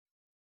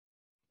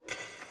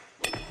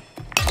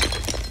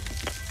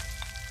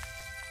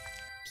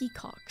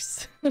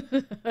peacocks.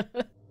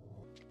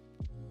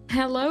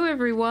 Hello,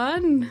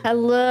 everyone.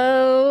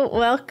 Hello,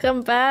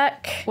 welcome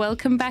back.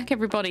 Welcome back,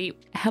 everybody.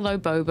 Hello,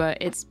 Boba.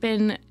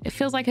 It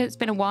feels like it's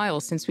been a while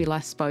since we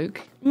last spoke.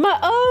 My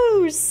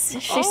O's!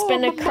 She's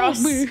been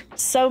across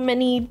so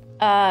many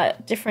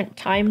different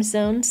time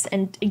zones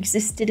and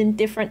existed in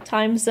different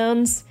time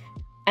zones,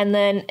 and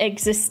then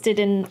existed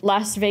in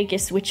Las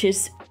Vegas, which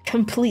is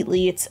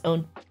completely its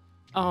own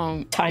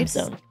time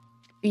zone.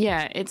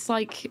 Yeah, it's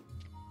like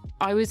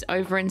I was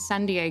over in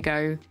San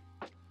Diego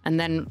and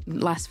then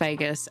Las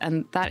Vegas,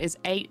 and that is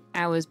 8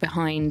 hours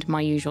behind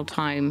my usual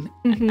time.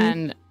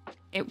 And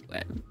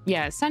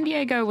San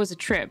Diego was a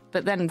trip,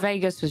 but then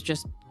Vegas was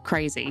just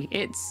crazy.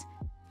 It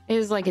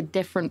is like a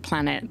different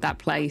planet, that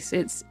place.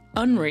 It's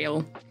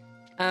unreal.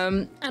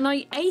 And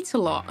I ate a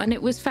lot, and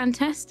it was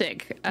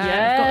fantastic.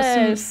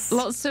 Yes. I've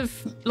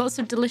got lots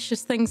of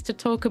delicious things to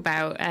talk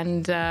about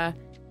and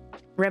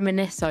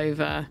reminisce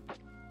over.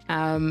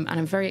 And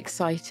I'm very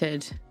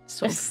excited.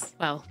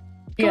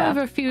 Go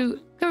over a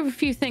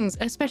few things,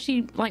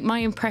 especially like my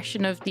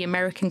impression of the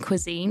American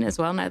cuisine as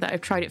well, now that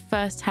I've tried it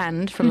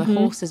firsthand from the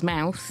horse's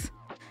mouth.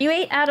 You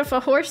ate out of a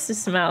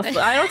horse's mouth.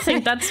 I don't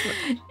think that's...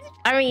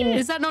 I mean...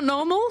 Is that not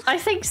normal? I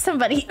think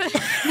somebody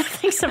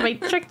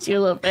tricked you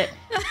a little bit.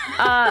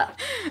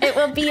 It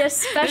will be a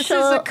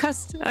special...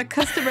 This is a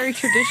customary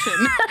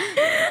tradition.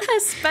 A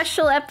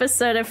special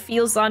episode of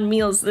Feels on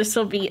Meals. This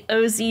will be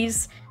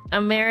Osie's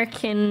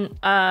American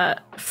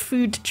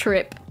food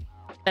trip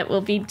that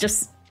will be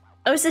just...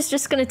 Osie's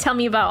just going to tell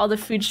me about all the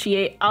food she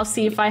ate. I'll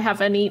see if I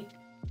have any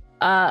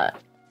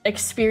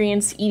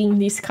experience eating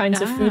these kinds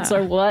of foods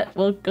or what.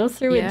 We'll go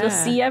through it. We'll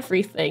see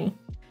everything.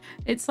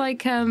 It's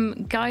like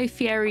Guy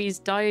Fieri's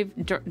diners,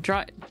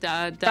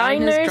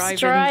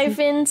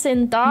 drive-ins,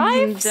 and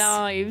dives?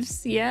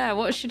 Dives, yeah.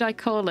 What should I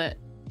call it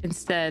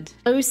instead?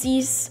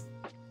 Osie's...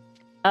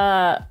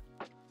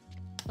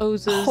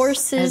 Oses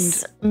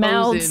horses, and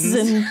mouths,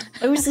 oses. and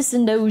oses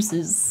and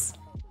noses.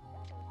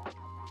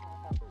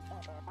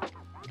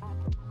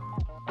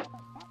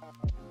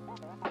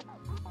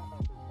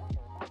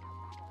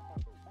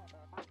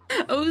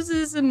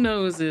 Oses and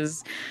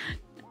noses.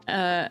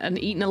 And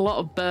eating a lot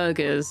of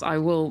burgers. I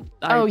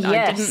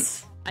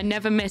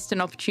never missed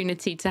an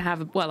opportunity to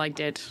have... Well, I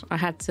did. I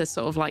had to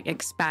sort of like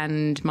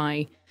expand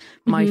my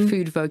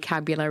food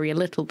vocabulary a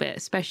little bit,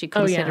 especially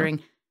considering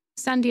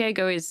San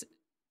Diego is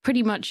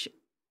pretty much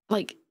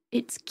like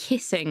it's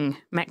kissing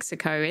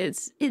Mexico.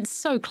 It's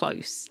so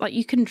close. Like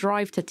you can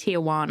drive to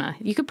Tijuana.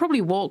 You could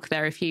probably walk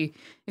there if you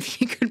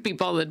could be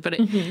bothered, but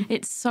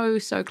it's so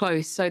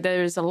close. So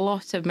there is a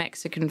lot of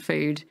Mexican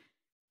food,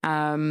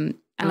 and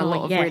a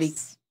lot of really...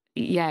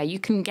 Yeah, you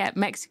can get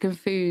Mexican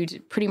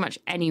food pretty much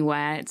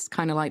anywhere. It's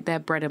kind of like their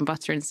bread and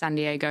butter in San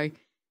Diego.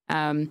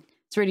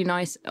 It's really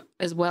nice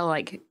as well.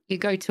 Like you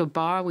go to a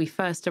bar. We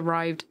first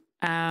arrived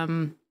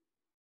on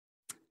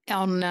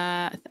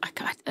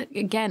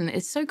again,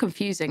 it's so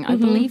confusing. I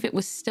believe it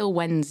was still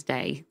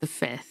Wednesday, the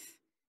 5th,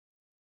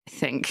 I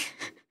think.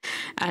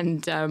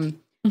 And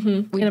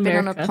we'd been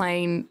on a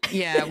plane.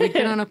 Yeah, we'd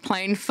been on a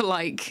plane for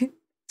like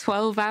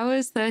 12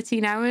 hours,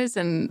 13 hours.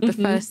 And the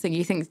first thing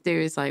you think to do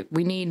is like,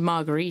 we need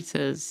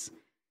margaritas.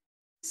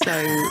 So,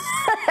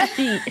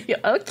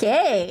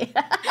 okay.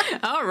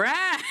 All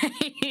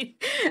right.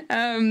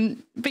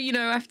 But you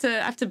know,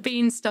 after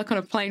being stuck on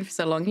a plane for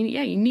so long,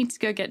 you need to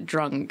go get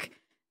drunk.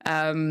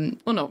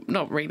 Well,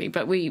 not really,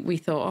 but we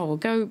thought,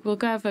 we'll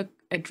go have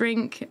a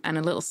drink and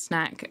a little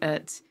snack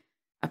at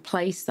a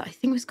place that I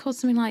think was called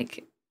something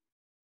like,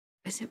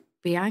 is it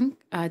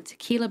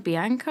Tequila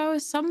Bianco or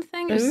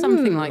something? It was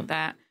something like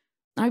that.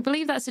 I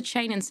believe that's a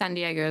chain in San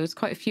Diego. There's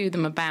quite a few of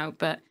them about,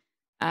 but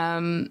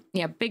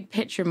big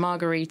pitcher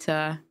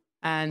margarita.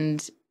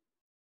 And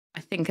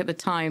I think at the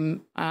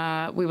time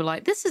we were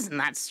like, this isn't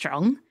that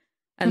strong.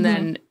 And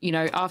then, you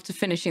know, after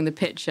finishing the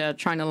pitcher,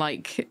 trying to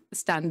like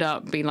stand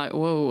up, being like,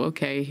 whoa,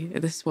 okay,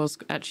 this was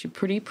actually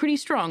pretty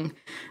strong.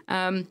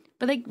 But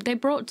they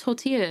brought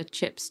tortilla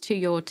chips to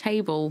your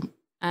table,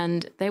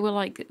 and they were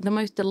like the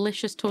most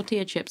delicious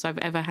tortilla chips I've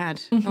ever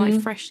had. Like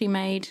freshly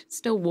made,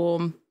 still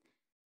warm,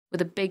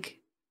 with a big,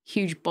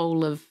 huge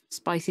bowl of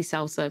spicy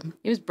salsa.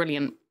 It was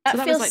brilliant. That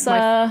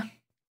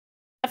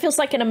feels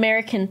like an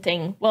American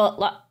thing.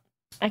 Well,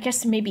 I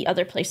guess maybe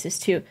other places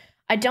too.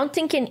 I don't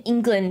think in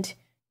England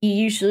you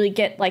usually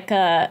get like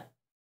a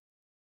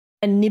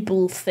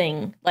nibble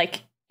thing.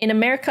 Like in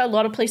America, a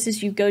lot of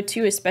places you go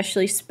to,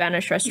 especially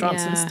Spanish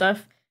restaurants and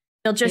stuff,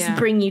 they'll just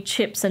bring you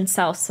chips and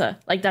salsa.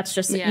 Like that's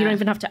just, you don't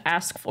even have to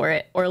ask for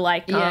it. Or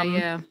like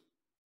a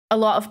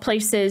lot of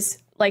places,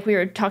 like we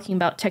were talking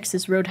about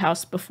Texas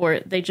Roadhouse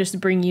before, they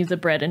just bring you the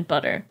bread and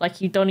butter. Like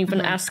you don't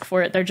even ask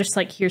for it. They're just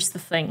like, here's the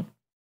thing.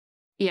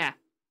 Yeah.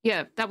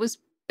 Yeah, it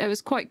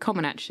was quite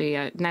common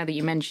actually. Now that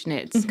you mention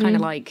it, it's kind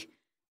of like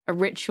a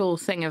ritual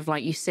thing of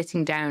like you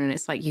sitting down and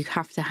it's like you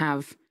have to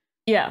have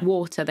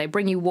water. They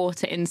bring you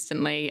water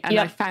instantly. And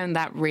I found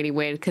that really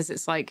weird because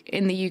it's like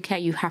in the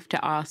UK you have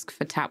to ask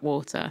for tap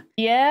water.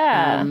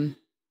 Yeah.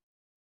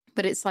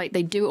 but it's like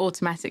they do it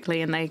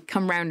automatically and they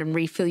come round and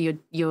refill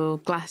your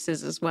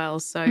glasses as well.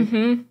 So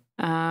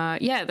yeah,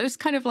 that was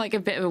kind of like a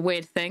bit of a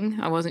weird thing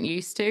I wasn't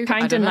used to.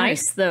 Kind of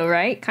nice though,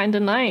 right? Kind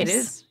of nice. It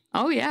is.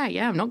 Oh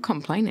yeah, I'm not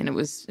complaining. It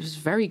was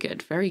very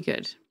good, very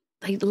good.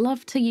 They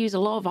love to use a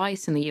lot of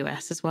ice in the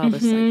US as well.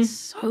 There's like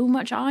so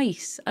much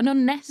ice, an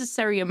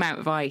unnecessary amount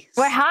of ice.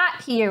 We're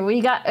hot here.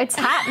 It's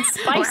hot and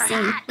spicy.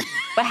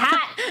 We're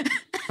hot.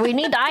 We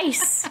need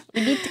ice.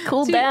 We need to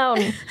cool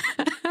down.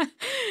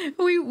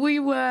 We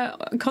were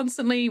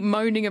constantly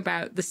moaning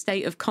about the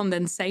state of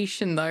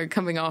condensation though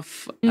coming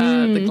off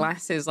the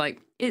glasses. Like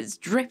it's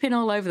dripping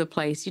all over the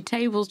place. Your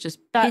table's just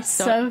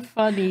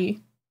funny.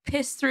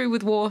 Pissed through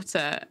with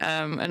water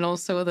and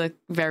also other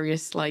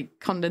various like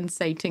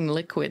condensating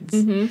liquids.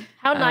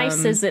 How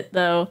nice is it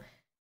though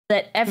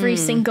that every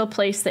single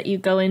place that you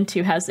go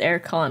into has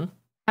aircon?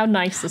 How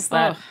nice is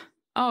that?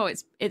 Oh,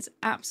 it's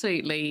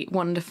absolutely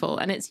wonderful,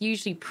 and it's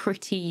usually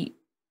pretty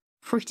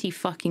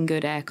fucking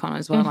good aircon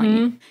as well.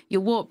 Like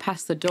you walk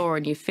past the door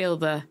and you feel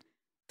the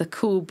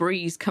cool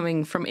breeze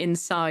coming from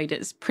inside.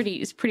 It's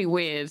pretty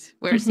weird.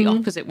 Whereas the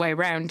opposite way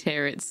around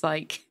here, it's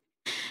like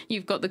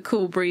you've got the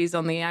cool breeze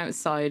on the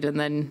outside, and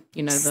then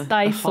the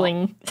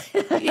stifling.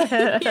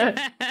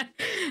 Yeah.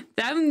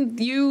 Damn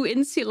you,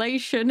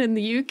 insulation in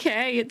the UK!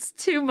 It's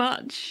too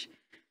much.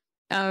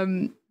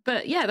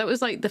 But yeah, that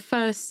was like the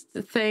first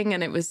thing,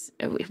 and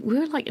we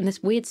were like in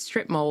this weird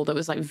strip mall that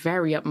was like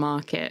very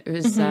upmarket. It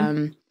was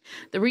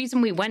the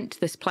reason we went to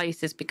this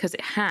place is because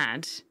it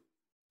had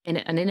an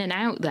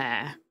In-N-Out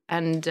there,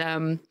 and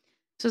so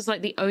it was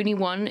like the only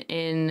one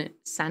in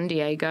San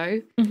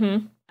Diego.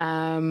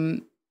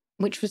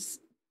 Which was,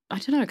 I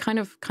don't know, kind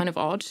of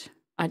odd.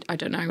 I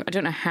don't know. I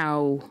don't know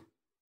how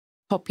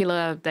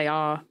popular they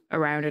are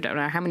around. I don't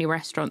know how many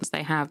restaurants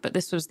they have, but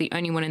this was the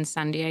only one in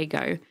San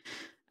Diego.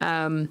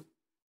 And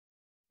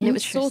it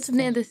was sort of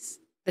near this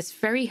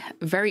very,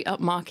 very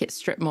upmarket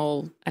strip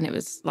mall, and it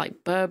was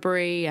like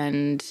Burberry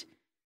and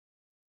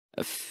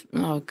a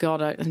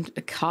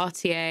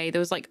Cartier. There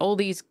was like all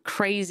these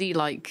crazy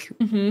like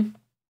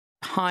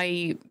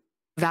high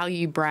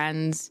value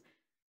brands.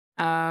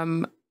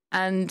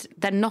 And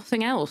then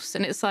nothing else.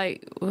 And it's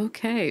like,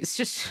 okay, it's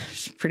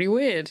just pretty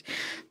weird.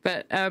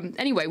 But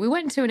anyway, we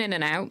went to an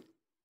In-N-Out.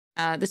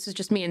 This was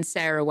just me and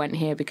Sarah went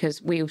here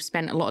because we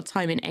spent a lot of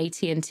time in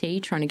AT&T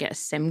trying to get a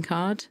SIM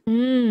card.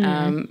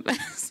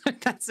 So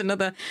that's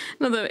another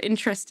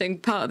interesting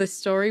part of this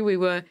story. We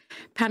were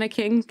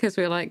panicking because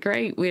we were like,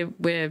 great, we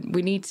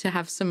need to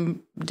have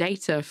some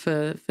data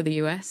for the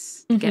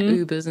US to get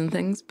Ubers and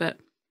things. But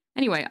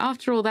anyway,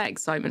 after all that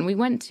excitement, we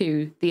went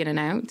to the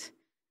In-N-Out.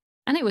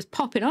 And it was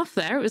popping off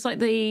there. It was like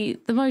the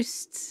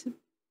most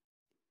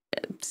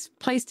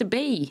place to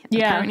be.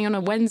 Yeah. Apparently on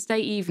a Wednesday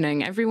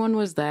evening, everyone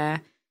was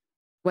there,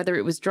 whether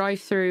it was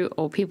drive-through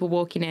or people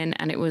walking in,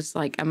 and it was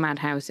like a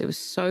madhouse. It was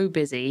so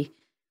busy.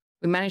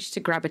 We managed to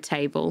grab a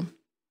table.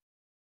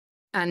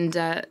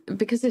 And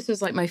because this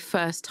was like my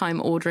first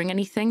time ordering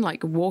anything,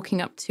 like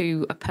walking up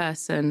to a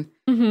person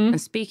and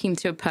speaking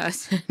to a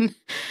person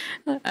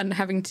and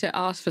having to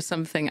ask for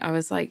something, I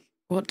was like,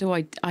 what do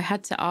I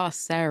had to ask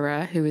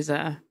Sarah, who is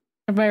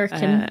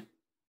American.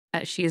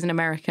 She is an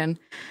American.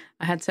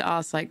 I had to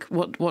ask, like,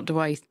 what do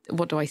I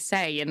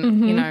say?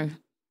 And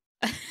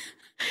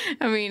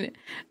I mean,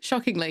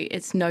 shockingly,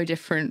 it's no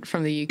different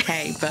from the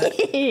UK, but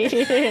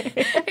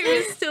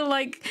it was still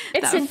like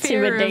it's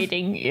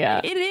intimidating.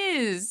 Yeah, it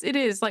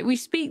is. Like we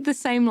speak the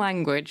same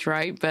language,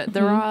 right? But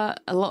there are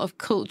a lot of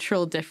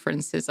cultural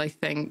differences, I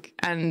think,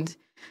 and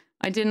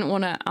I didn't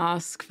want to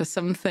ask for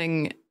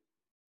something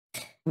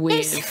weird.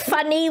 This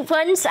funny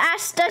ones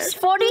asked us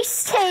for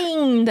this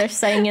thing. They're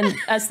saying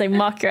as they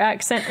mock your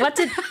accent. What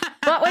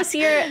was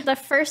the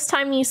first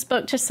time you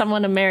spoke to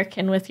someone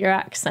American with your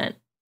accent?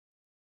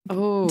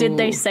 Oh, did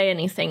they say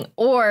anything,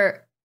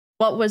 or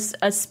what was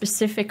a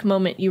specific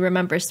moment you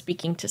remember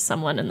speaking to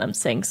someone and them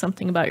saying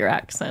something about your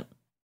accent?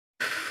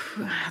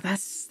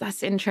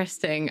 That's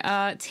interesting.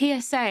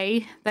 TSA,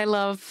 they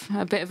love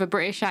a bit of a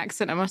British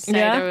accent, I must say.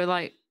 Yeah. They were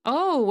like,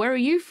 "Oh, where are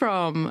you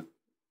from?"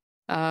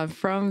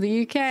 From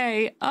the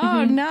UK.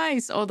 Oh,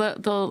 nice. Or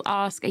they'll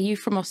ask, "Are you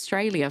from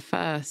Australia?"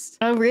 first.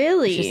 Oh,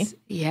 really?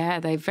 Yeah,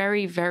 they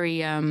very,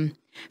 very,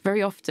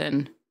 very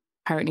often.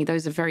 Apparently,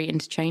 those are very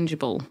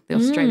interchangeable. The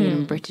Australian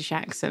and British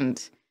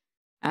accent.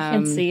 I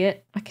can see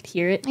it. I could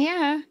hear it.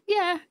 Yeah.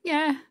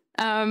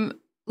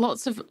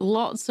 Lots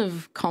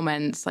of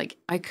comments. Like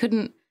I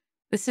couldn't.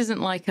 This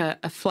isn't like a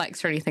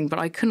flex or anything, but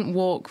I couldn't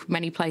walk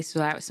many places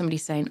without somebody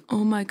saying,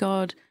 "Oh my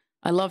God,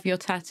 I love your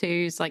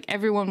tattoos." Like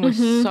everyone was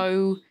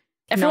so.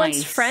 Everyone's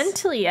nice.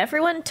 friendly.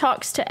 Everyone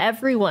talks to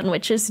everyone,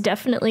 which is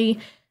definitely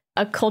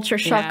a culture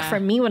shock for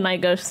me when I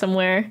go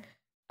somewhere.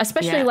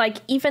 Especially like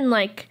even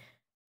like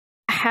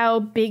how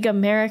big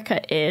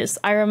America is.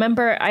 I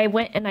remember I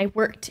went and I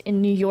worked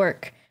in New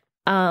York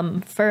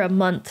for a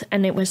month,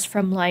 and it was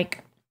from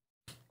like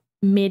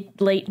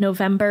late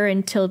November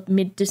until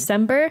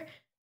mid-December.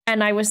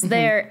 And I was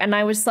there and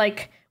I was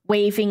like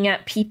waving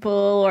at people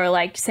or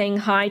like saying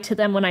hi to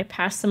them when I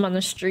passed them on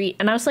the street.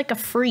 And I was like a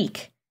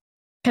freak.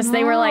 because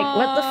they were like,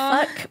 what the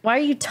fuck? Why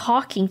are you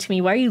talking to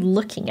me? Why are you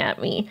looking at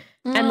me?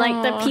 And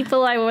like the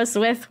people I was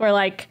with were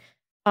like,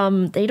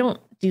 they don't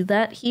do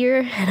that here.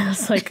 And I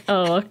was like,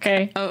 oh,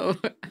 okay. Oh,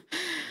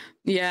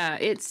 yeah,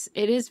 it's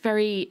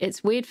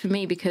weird for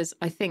me because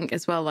I think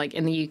as well, like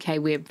in the UK,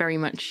 we're very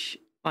much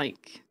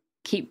like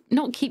keep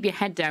your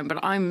head down,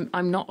 but I'm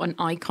not an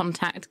eye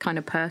contact kind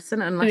of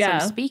person unless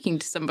I'm speaking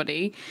to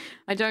somebody.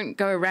 I don't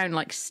go around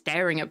like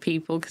staring at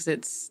people because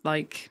it's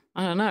like,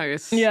 I don't know,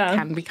 it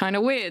can be kind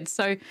of weird.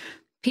 So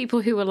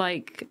people who are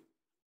like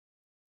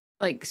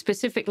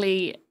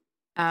specifically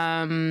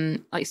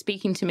like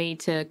speaking to me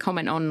to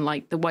comment on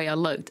like the way I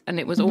looked, and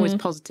it was always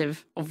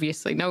positive.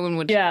 Obviously no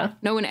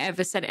one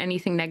ever said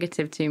anything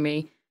negative to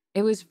me.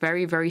 It was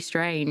very, very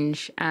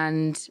strange.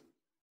 And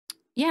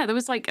yeah, there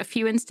was like a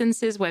few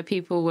instances where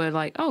people were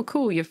like, oh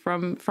cool, you're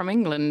from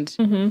England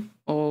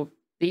or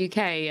the UK.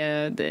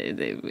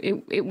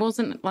 It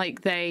wasn't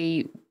like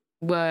they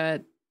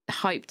were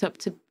hyped up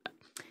to,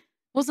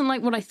 wasn't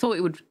like what I thought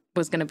it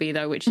was going to be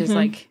though, which is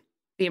like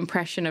the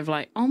impression of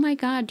like, oh my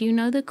god, do you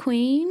know the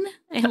Queen?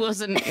 It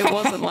wasn't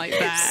like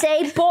that.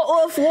 Say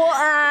bottle of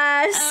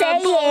water.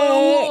 Say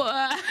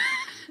it.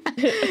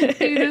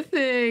 Do the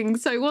thing.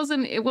 So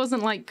it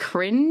wasn't like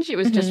cringe. It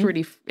was just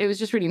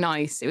really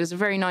nice. It was a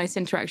very nice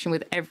interaction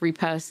with every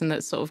person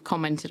that sort of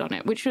commented on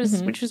it, which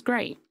was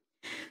great.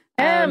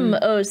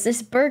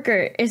 This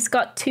burger, it's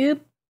got 2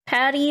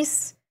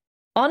 patties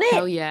on it.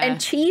 Oh yeah.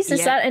 And cheese.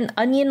 Is that an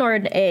onion or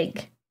an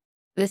egg?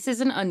 This is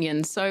an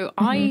onion. So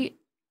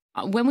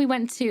when we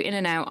went to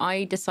In-N-Out,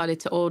 I decided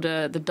to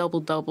order the double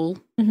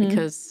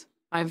because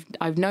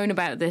I've known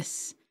about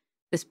this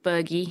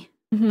burgie.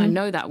 I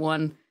know that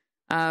one.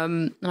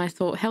 And I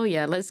thought, hell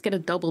yeah, let's get a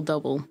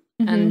double.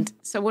 And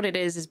so what it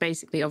is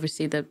basically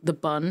obviously the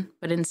bun,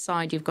 but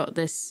inside you've got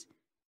this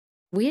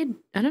weird,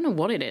 I don't know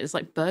what it is,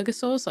 like burger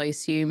sauce, I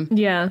assume.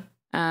 Yeah.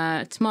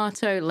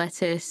 Tomato,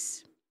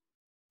 lettuce,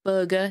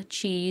 burger,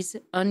 cheese,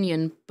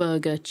 onion,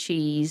 burger,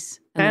 cheese,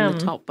 and then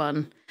the top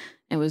bun.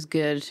 It was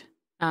good.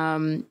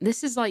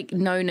 This is like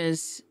known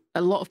as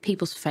a lot of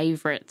people's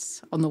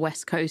favorites on the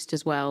West Coast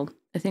as well.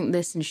 I think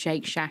this and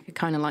Shake Shack are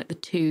kind of like the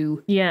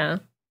two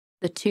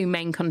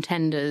main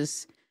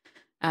contenders.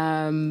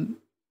 And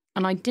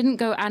I didn't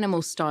go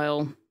animal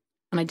style.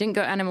 And I didn't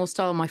go animal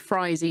style on my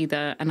fries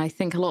either. And I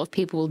think a lot of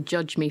people will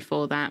judge me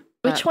for that.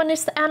 Which one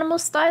is the animal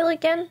style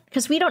again?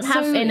 Because we don't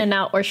have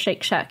In-N-Out or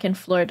Shake Shack in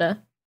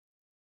Florida.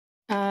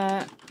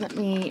 Let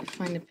me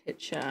find a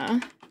picture.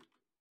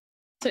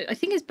 So I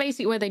think it's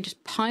basically where they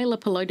just pile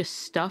up a load of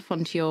stuff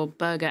onto your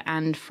burger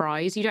and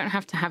fries. You don't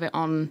have to have it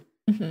on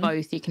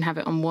both. You can have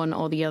it on one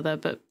or the other.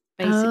 But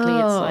basically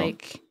it's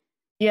like...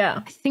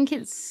 Yeah. I think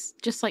it's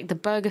just like the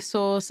burger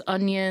sauce,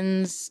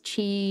 onions,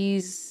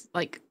 cheese,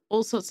 like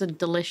all sorts of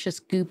delicious,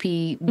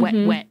 goopy,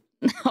 wet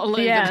all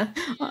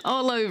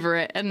over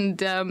it.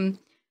 And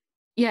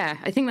yeah,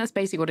 I think that's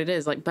basically what it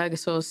is, like burger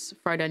sauce,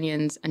 fried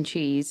onions, and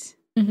cheese.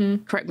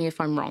 Correct me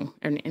if I'm wrong.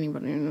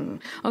 Anybody?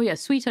 Oh yeah,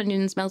 sweet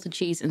onions, melted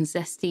cheese, and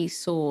zesty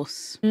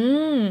sauce.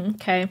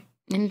 Okay.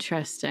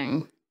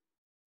 Interesting.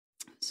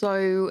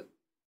 So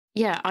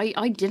yeah,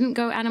 I didn't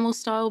go animal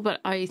style, but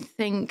I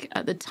think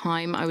at the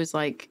time I was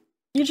like...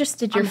 You just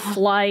did your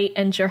flight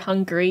and you're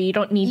hungry. You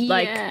don't need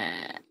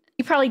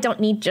you probably don't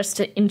need just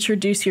to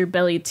introduce your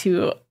belly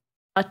to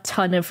a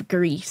ton of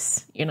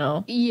grease, you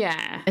know?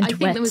 Yeah. And I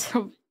think there was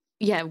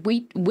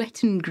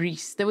wet and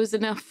grease. There was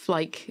enough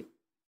like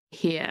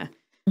here.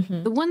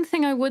 The one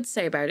thing I would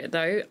say about it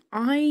though,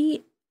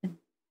 I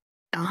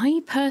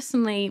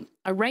personally,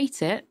 I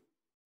rate it.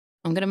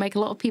 I'm going to make a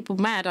lot of people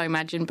mad, I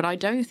imagine, but I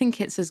don't think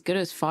it's as good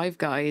as Five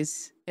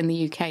Guys in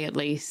the UK, at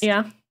least.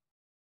 Yeah.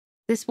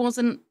 This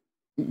wasn't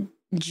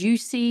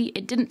juicy.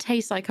 It didn't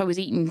taste like I was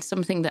eating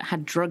something that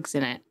had drugs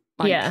in it.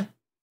 Like,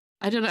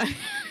 I don't know.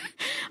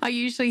 I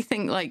usually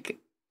think like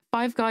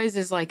Five Guys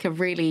is like a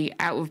really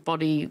out of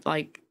body,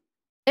 like...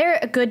 They're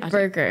a good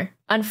burger.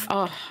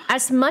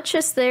 As much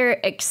as they're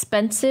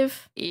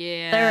expensive,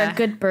 they're a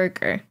good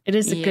burger. It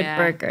is a good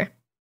burger.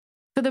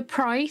 For the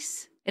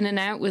price,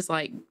 In-N-Out was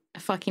like a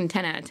fucking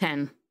 10 out of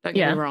 10. Don't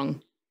get me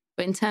wrong.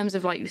 But in terms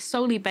of like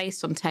solely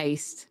based on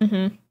taste,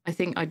 I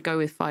think I'd go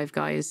with Five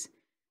Guys.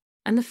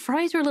 And the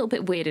fries are a little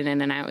bit weird in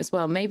In-N-Out as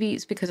well. Maybe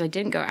it's because I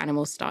didn't go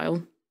animal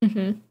style.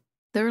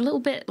 They're a little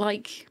bit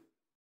like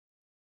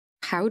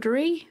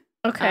powdery.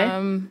 Okay.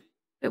 A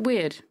bit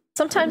weird.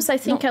 Sometimes I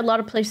think a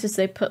lot of places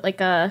they put like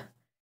a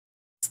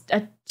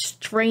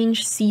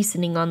strange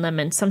seasoning on them,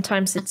 and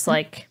sometimes it's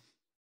like,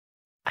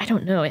 I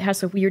don't know, it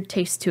has a weird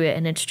taste to it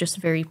and it's just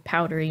very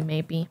powdery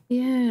maybe.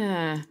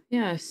 Yeah,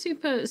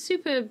 super,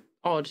 super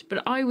odd.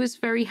 But I was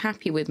very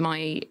happy with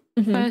my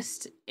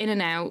first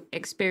In-N-Out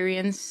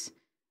experience.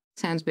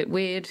 Sounds a bit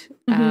weird.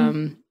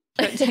 Don't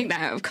take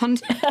that out of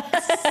context.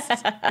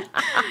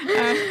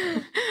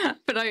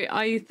 But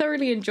I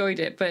thoroughly enjoyed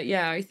it. But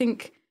yeah, I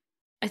think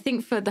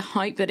for the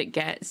hype that it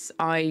gets,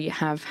 I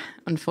have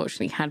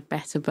unfortunately had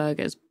better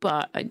burgers.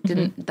 But I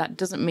didn't. That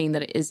doesn't mean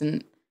that it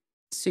isn't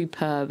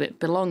superb. It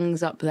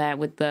belongs up there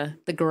with the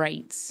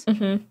greats.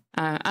 And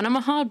I'm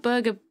a hard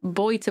burger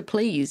boy to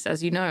please,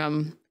 as you know.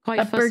 I'm quite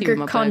a fussy burger with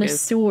my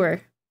connoisseur.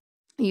 burgers.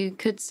 You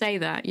could say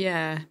that,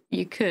 yeah,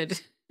 you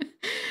could.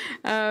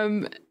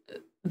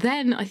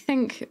 Then I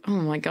think, oh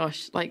my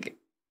gosh, like,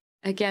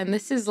 again,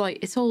 this is like,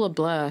 it's all a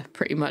blur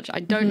pretty much. I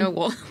don't know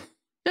what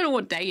don't know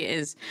what day it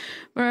is,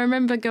 but I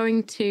remember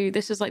going to,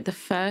 this was like the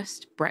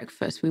first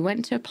breakfast. We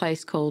went to a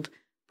place called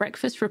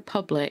Breakfast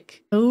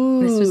Republic.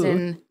 Ooh. This was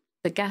in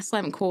the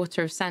Gaslamp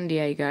Quarter of San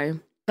Diego.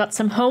 Got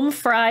some home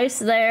fries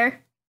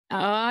there.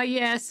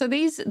 Yeah. So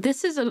this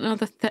is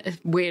another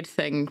weird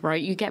thing,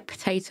 right? You get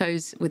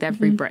potatoes with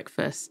every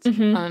breakfast.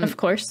 Of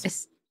course.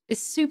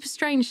 It's super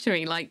strange to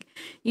me. Like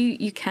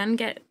you can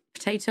get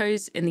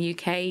potatoes in the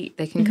UK.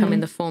 They can come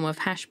in the form of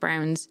hash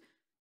browns,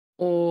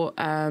 or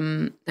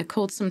they're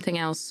called something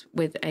else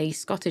with a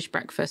Scottish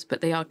breakfast,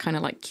 but they are kind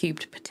of like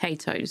cubed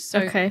potatoes. So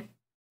okay.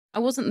 I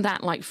wasn't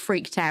that like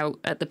freaked out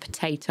at the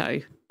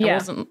potato. Yeah.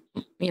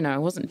 I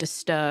wasn't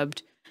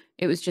disturbed.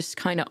 It was just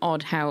kind of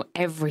odd how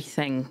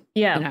everything,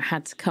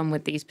 had to come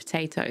with these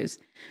potatoes.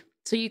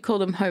 So you call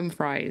them home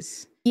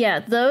fries.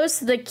 Yeah,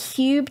 the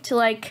cubed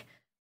like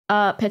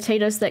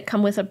potatoes that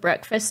come with a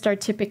breakfast are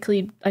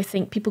typically, I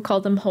think people call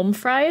them home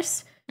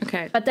fries.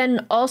 Okay. But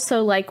then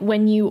also, like,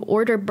 when you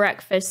order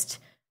breakfast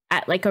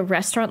at like a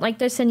restaurant like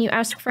this and you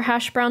ask for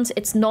hash browns,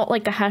 it's not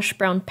like a hash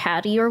brown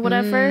patty or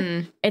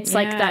whatever. It's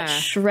like that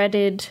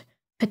shredded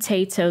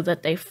potato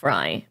that they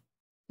fry.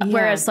 Yeah.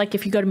 Whereas like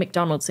if you go to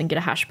McDonald's and get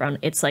a hash brown,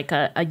 it's like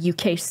a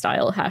UK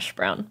style hash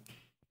brown.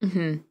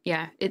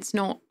 Yeah, it's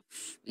not.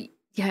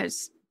 Yeah,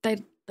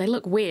 they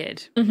look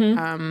weird.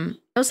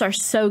 Those are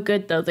so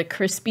good though, the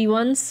crispy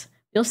ones.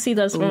 You'll see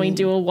those when we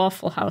do a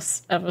Waffle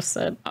House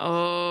episode.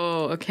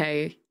 Oh,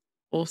 okay.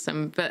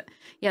 Awesome. But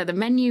yeah, the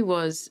menu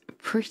was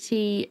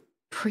pretty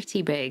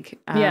big.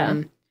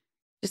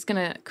 Just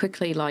gonna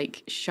quickly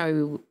like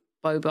show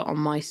Boba on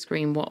my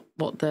screen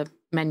what the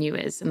menu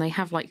is. And they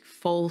have like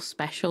full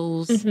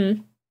specials.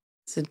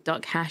 So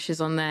duck hash is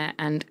on there,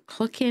 and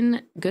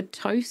clucking good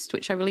toast,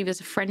 which I believe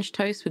is a French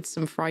toast with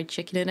some fried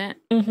chicken in it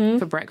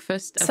for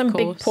breakfast. Some of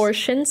course. Big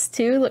portions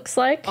too, looks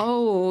like.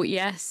 Oh,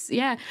 yes.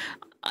 Yeah.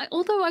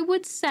 Although I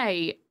would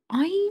say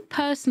I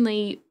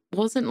personally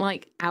wasn't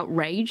like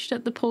outraged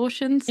at the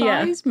portion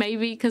size,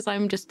 maybe because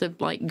I'm just a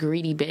like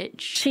greedy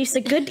bitch. She's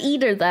a good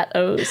eater, that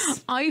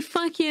Oz. I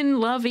fucking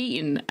love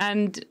eating,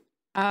 and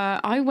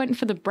I went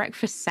for the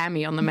breakfast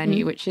Sammy on the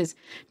menu, which is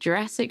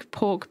Jurassic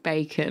pork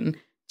bacon,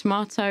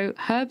 tomato,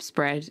 herb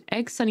spread,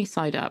 egg sunny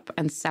side up,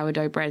 and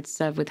sourdough bread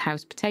served with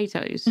house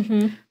potatoes.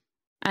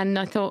 And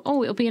I thought,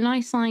 oh, it'll be a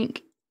nice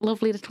like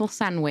lovely little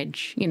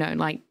sandwich,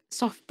 like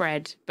soft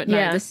bread. But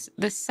no, this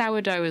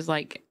sourdough is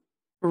like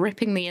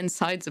ripping the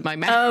insides of my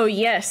mouth. Oh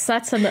yes,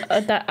 that's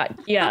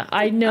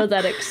I know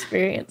that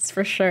experience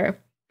for sure.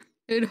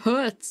 It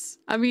hurts.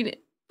 I mean,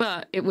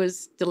 but it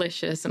was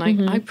delicious, and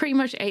I pretty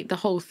much ate the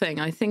whole thing.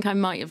 I think I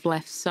might have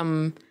left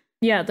some.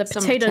 Yeah, the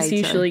potatoes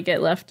usually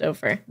get left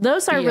over.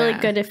 Those are really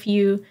good if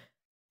you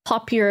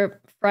pop your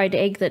fried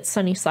egg that's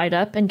sunny side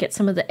up and get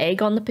some of the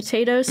egg on the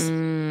potatoes.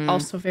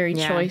 Also very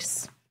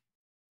choice.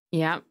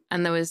 Yeah,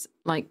 and there was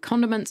like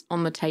condiments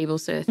on the table.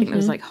 So I think there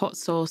was like hot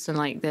sauce and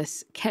like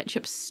this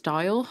ketchup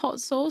style hot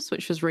sauce,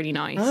 which was really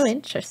nice. Oh,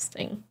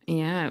 interesting.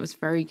 Yeah, it was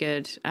very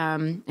good.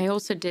 I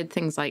also did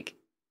things like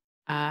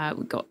I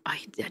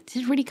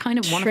did really kind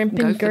of want shrimp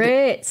and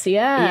grits.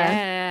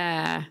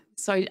 Yeah.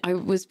 So I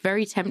was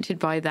very tempted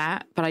by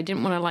that, but I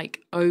didn't want to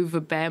like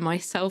overbear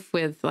myself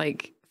with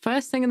like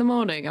first thing in the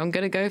morning, I'm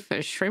gonna go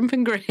for shrimp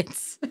and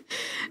grits.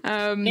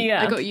 I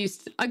got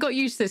used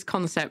to this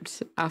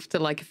concept after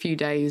like a few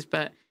days,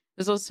 but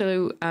there's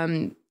also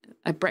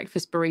a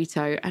breakfast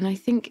burrito, and I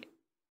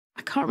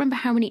can't remember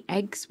how many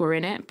eggs were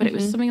in it, but it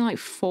was something like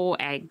 4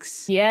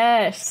 eggs.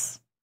 Yes.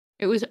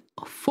 It was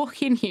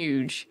fucking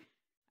huge.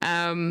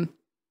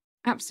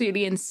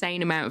 Absolutely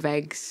insane amount of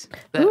eggs.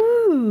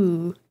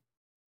 Ooh.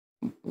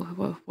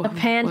 The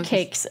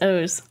pancakes,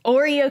 O's.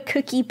 Oreo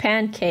cookie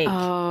pancake.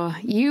 Oh,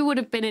 you would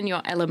have been in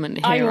your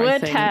element here, I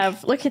would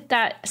have. Look at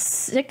that.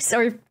 6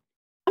 or...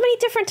 How many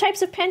different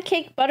types of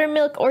pancake?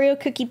 Buttermilk, Oreo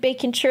cookie,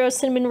 bacon, churro,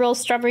 cinnamon roll,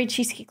 strawberry,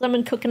 cheesecake,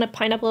 lemon, coconut,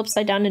 pineapple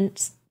upside down,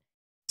 and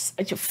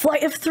a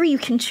flight of 3. You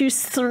can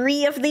choose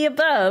 3 of the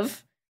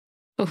above.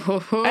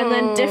 Oh. And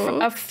then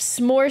different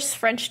s'mores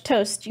French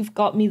toast. You've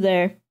got me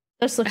there.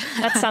 That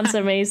sounds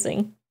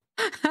amazing.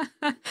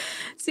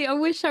 See, I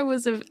wish I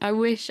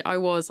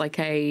was like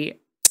a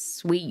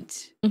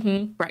sweet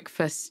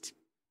breakfast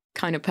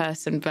kind of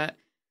person, but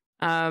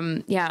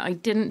I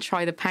didn't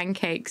try the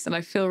pancakes, and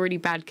I feel really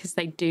bad because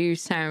they do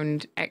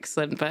sound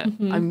excellent, but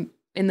I'm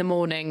in the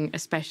morning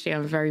especially,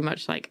 I'm very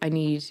much like I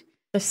need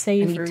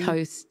savory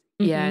toast.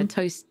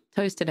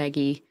 Toast and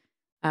eggy.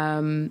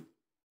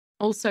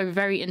 Also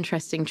very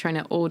interesting trying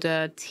to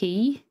order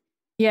tea.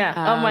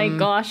 Oh my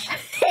gosh.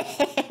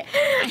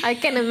 I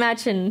can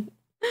imagine.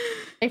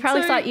 I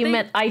probably thought you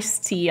meant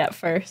iced tea at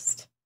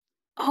first.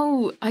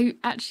 Oh, I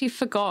actually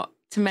forgot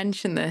to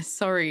mention this.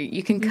 Sorry.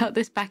 You can cut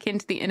this back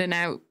into the in and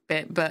out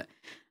bit, but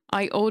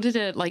I ordered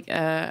an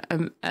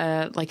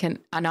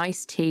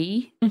iced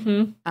tea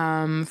from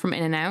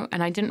In-N-Out,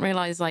 and I didn't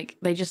realize like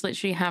they just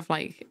literally have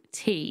like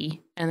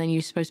tea and then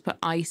you're supposed to put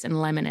ice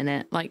and lemon in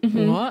it. Like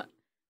what?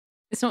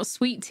 It's not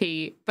sweet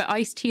tea, but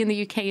iced tea in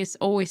the UK is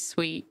always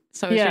sweet.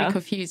 So I was really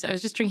confused. I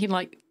was just drinking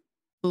like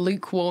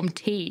lukewarm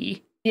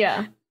tea.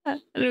 Yeah.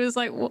 And it was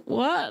like,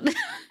 what?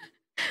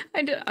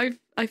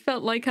 I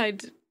felt like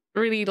I'd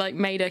really like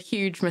made a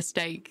huge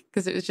mistake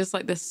because it was just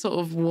like this sort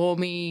of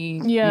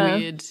warmy,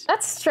 weird.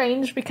 That's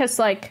strange because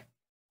like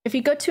if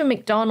you go to a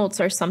McDonald's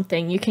or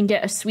something, you can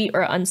get a sweet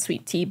or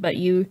unsweet tea, but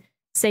you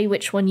say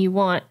which one you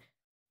want.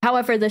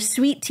 However, the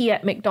sweet tea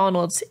at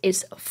McDonald's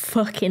is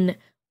fucking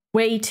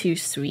way too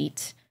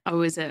sweet.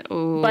 Oh, is it?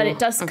 Oh, but it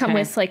does come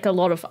with like a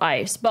lot of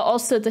ice. But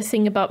also the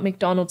thing about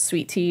McDonald's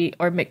sweet tea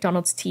or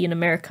McDonald's tea in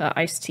America,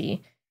 iced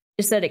tea,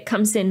 is that it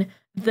comes in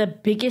the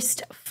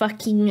biggest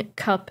fucking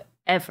cup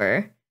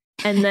ever.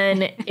 And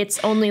then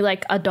it's only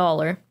like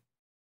 $1.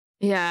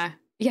 Yeah.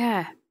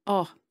 Yeah.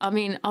 Oh, I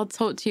mean, I'll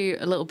talk to you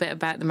a little bit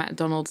about the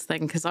McDonald's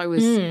thing because I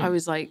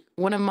was like,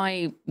 one of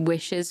my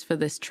wishes for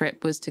this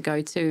trip was to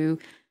go to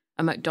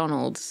a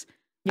McDonald's.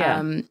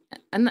 Yeah.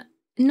 And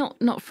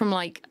not from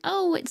like,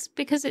 oh, it's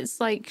because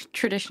it's like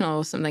traditional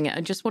or something.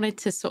 I just wanted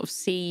to sort of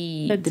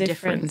see the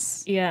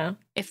difference. Yeah.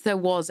 If there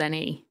was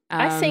any.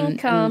 I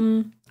think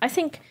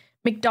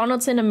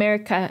McDonald's in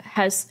America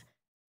has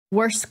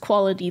worse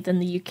quality than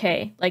the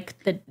UK.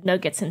 Like the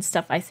nuggets and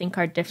stuff I think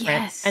are different.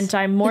 Yes, and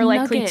I'm more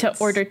likely to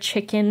order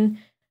chicken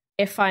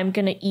if I'm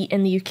going to eat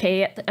in the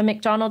UK at a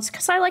McDonald's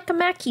because I like a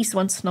Mackey's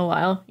once in a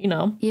while, you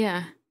know?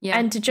 Yeah. Yeah.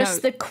 And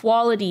just the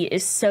quality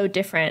is so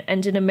different.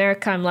 And in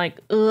America, I'm like,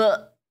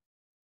 ugh.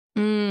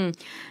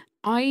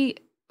 I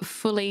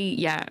fully,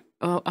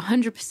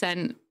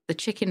 100% the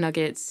chicken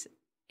nuggets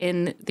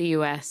in the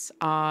US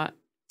are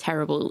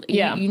terrible.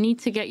 Yeah. You need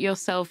to get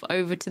yourself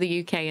over to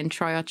the UK and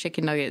try our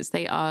chicken nuggets.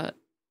 They are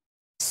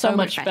so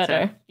much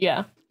better.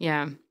 Yeah.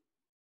 Yeah.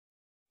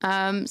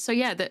 So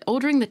yeah,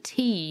 ordering the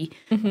tea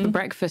for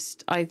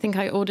breakfast, I think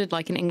I ordered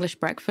like an English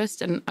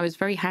breakfast and I was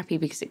very happy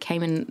because it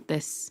came in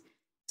this,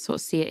 sort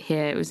of see it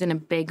here, it was in a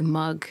big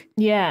mug.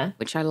 Yeah.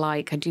 Which I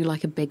like. I do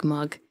like a big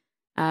mug.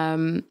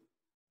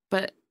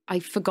 But I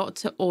forgot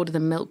to order the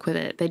milk with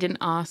it. They didn't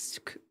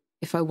ask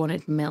if I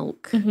wanted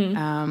milk.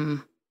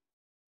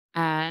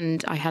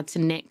 And I had to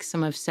nick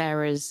some of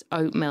Sarah's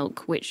oat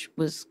milk, which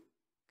was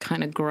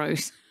kind of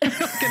gross. I'm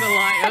not gonna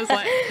lie. I was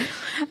like,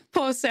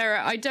 poor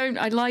Sarah.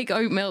 I like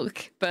oat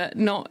milk, but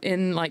not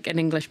in like an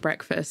English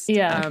breakfast.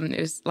 Yeah. It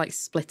was like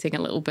splitting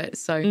a little bit.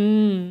 So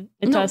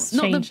it does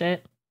change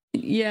it.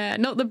 Yeah,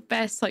 not the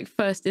best like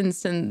first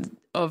instance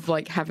of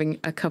like having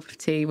a cup of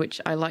tea,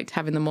 which I liked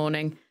having in the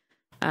morning.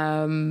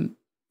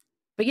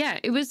 But yeah,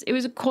 it was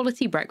a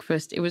quality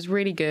breakfast. It was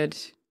really good.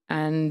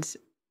 And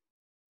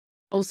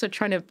also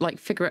trying to like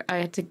figure out, I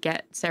had to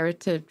get Sarah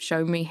to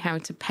show me how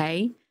to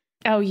pay.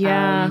 Oh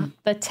yeah,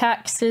 the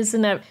taxes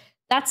and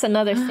that's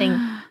another thing.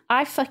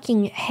 I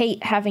fucking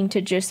hate having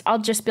to I'll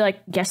just be like,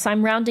 guess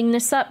I'm rounding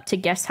this up to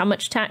guess how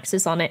much tax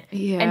is on it.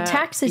 Yeah, and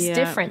tax is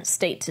different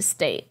state to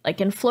state.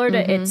 Like in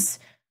Florida, it's,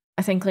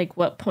 I think like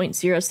what,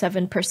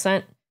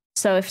 0.07%.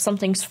 So if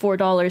something's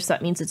 $4,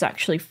 that means it's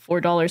actually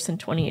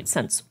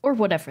 $4.28 or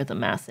whatever the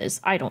math is.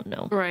 I don't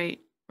know. Right.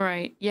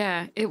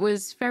 Yeah. It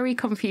was very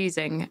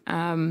confusing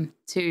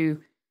to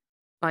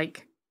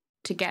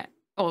get,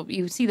 or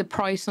you see the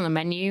price on the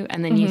menu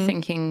and then you're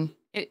thinking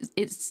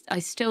it's I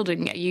still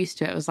didn't get used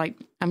to it. I was like,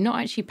 I'm not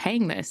actually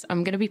paying this.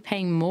 I'm going to be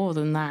paying more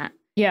than that.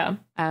 Yeah.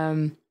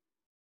 And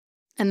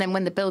then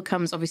when the bill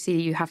comes,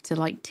 obviously you have to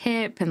like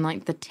tip, and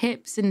like the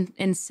tip's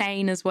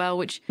insane as well,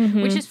 which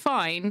is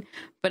fine,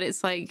 but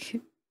it's like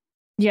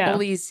all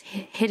these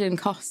hidden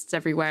costs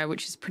everywhere,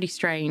 which is pretty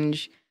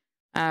strange.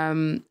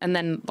 And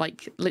then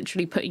like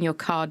literally putting your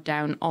card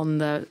down on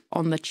the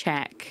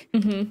check,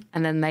 and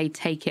then they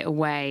take it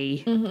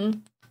away,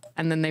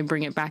 and then they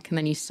bring it back, and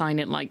then you sign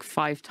it like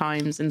 5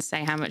 times and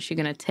say how much you're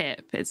gonna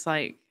tip. It's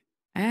like,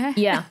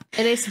 yeah,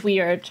 it is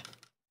weird.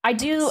 I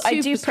do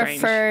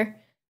prefer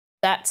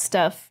that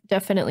stuff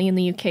definitely in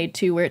the UK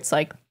too, where it's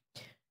like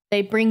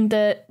they bring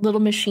the little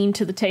machine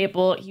to the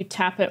table, you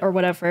tap it or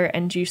whatever,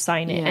 and you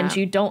sign it, and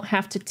you don't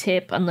have to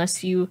tip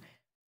unless you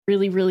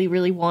really, really,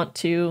 really want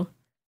to.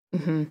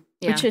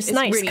 Which is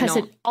nice because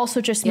it also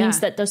just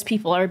means that those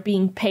people are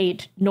being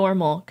paid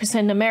normal. Because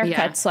in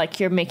America, it's like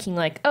you're making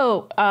like,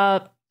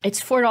 it's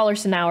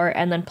 $4 an hour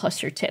and then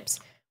plus your tips,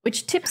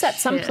 which tips at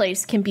some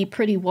place can be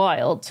pretty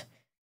wild.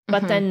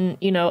 But then,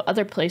 you know,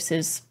 other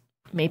places,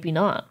 maybe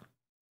not.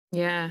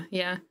 Yeah.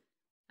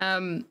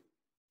 I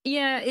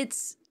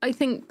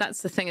think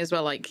that's the thing as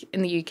well. Like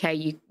in the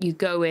UK, you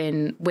go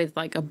in with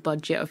like a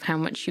budget of how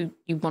much you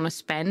want to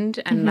spend,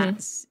 and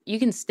that's, you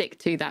can stick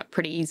to that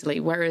pretty easily.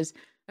 Whereas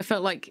I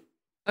felt like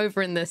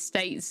over in the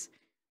States,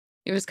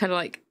 it was kind of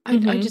like,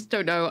 I just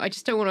don't know. I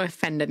just don't want to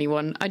offend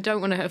anyone. I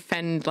don't want to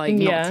offend like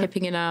not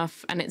tipping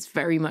enough. And it's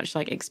very much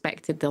like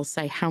expected. They'll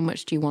say, how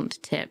much do you want to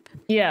tip?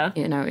 Yeah.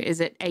 You know,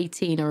 is it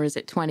 18 or is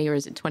it 20 or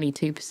is it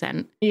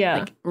 22%?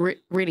 Yeah.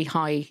 Like really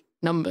high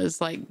numbers.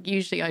 Like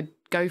usually I'd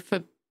go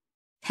for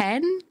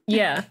 10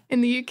 Yeah.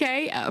 in the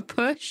UK at a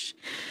push.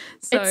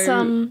 So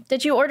It's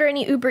did you order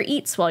any Uber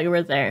Eats while you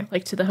were there,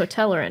 like to the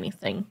hotel or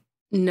anything?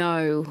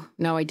 no,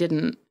 I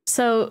didn't.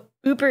 So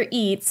Uber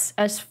Eats,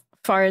 as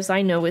far as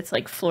I know, with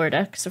like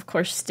Florida, because of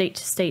course state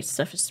to state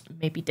stuff is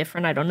maybe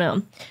different. I don't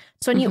know.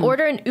 So when you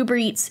order an Uber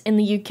Eats in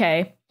the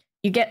UK,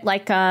 you get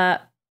like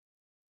a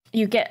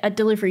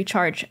delivery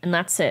charge, and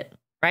that's it,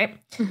 right?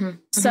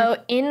 So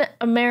in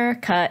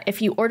America,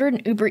 if you order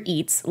an Uber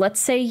Eats,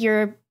 let's say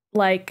your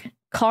like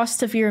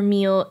cost of your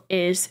meal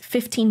is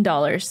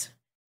 $15.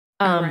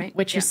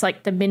 Which is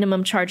like the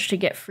minimum charge to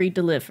get free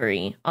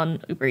delivery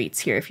on Uber Eats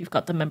here if you've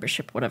got the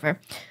membership, whatever.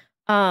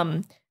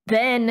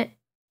 Then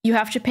you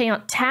have to pay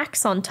on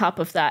tax on top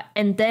of that,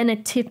 and then a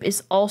tip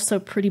is also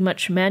pretty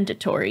much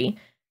mandatory.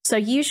 So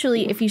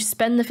usually, if you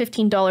spend the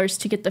 $15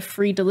 to get the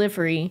free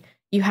delivery,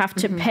 you have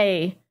to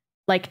pay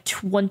like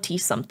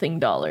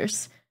 $20-something,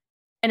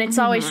 and it's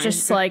always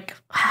just like,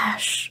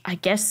 I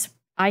guess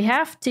I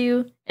have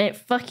to, and it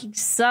fucking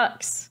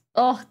sucks.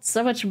 Oh, it's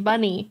so much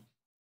money.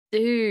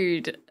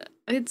 Dude,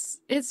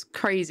 it's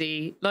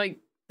crazy. Like,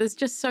 there's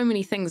just so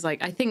many things.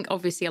 Like, I think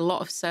obviously a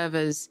lot of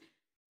servers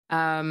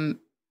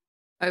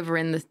over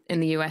in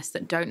the US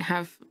that don't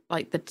have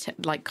like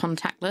like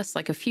contactless.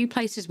 Like, a few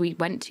places we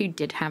went to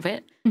did have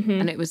it,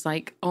 and it was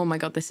like, oh my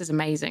god, this is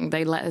amazing.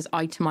 They let us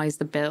itemize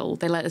the bill.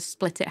 They let us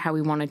split it how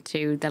we wanted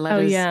to. They let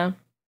us,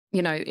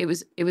 you know, it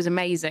was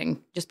amazing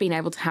just being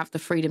able to have the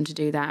freedom to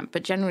do that.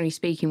 But generally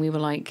speaking, we were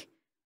like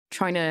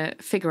trying to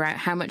figure out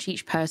how much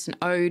each person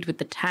owed with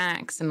the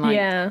tax, and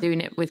like doing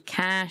it with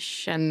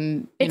cash,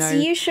 and it's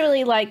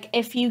usually like,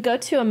 if you go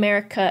to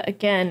America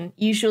again,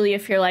 usually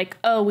if you're like,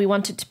 oh, we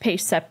wanted to pay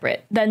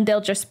separate, then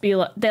they'll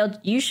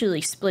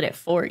usually split it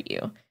for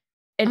you,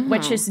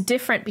 which is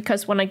different,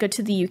 because when I go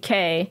to the UK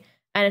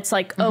and it's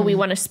like, oh, we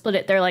want to split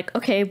it, they're like,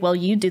 okay, well,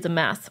 you do the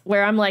math,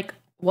 where I'm like,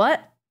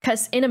 what?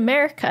 Because in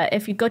America,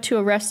 if you go to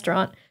a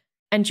restaurant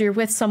and you're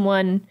with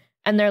someone,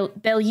 and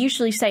they'll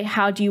usually say,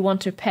 how do you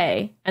want to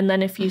pay? And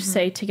then if you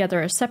say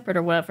together or separate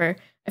or whatever,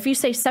 if you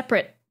say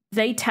separate,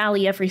 they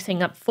tally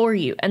everything up for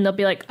you. And they'll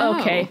be like,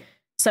 okay,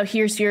 so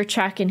here's your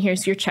check and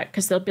here's your check.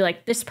 Because they'll be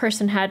like, this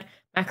person had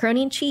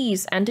macaroni and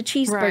cheese and a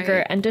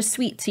cheeseburger and a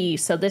sweet tea.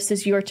 So this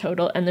is your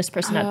total, and this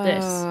person had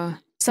this.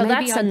 So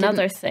that's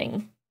another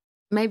thing.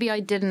 Maybe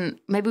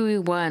we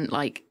weren't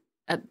like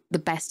at the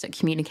best at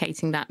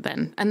communicating that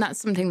then, and that's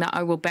something that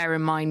I will bear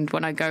in mind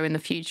when I go in the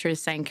future,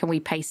 is saying, can we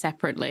pay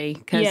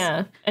separately?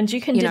 Yeah, and you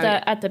can do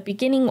that at the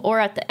beginning or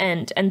at the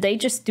end, and they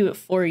just do it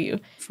for you,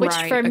 which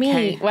for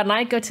me, when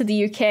I go to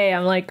the UK,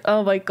 I'm like,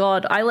 oh my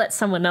god, I let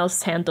someone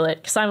else handle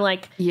it, because I'm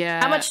like,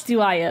 how much do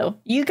I owe?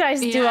 You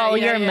guys do all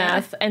your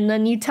math, and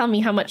then you tell me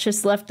how much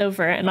is left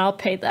over, and I'll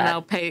pay that. And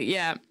I'll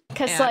pay,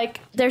 because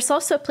like there's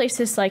also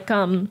places like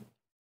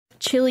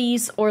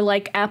Chili's or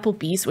like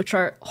Applebee's, which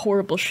are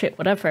horrible shit,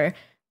 whatever.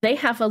 They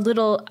have a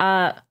little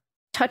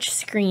touch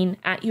screen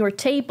at your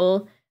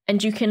table,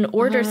 and you can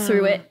order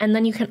through it, and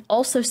then you can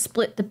also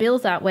split the bill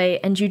that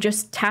way, and you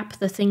just tap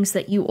the things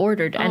that you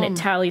ordered, and it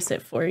tallies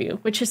it for you,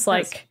 which is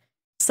like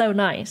so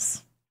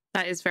nice.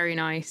 That is very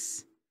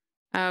nice.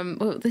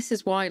 Well, this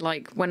is why,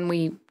 like, when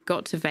we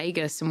got to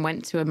Vegas and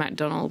went to a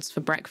McDonald's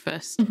for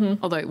breakfast,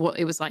 although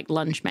it was like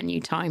lunch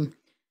menu time,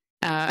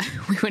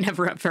 we were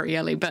never up very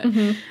early, but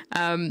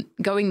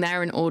going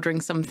there and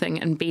ordering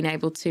something and being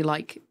able to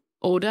like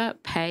order,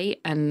 pay,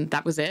 and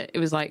that was it. It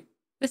was like,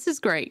 this is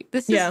great.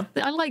 This is,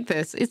 I like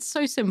this. It's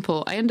so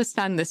simple. I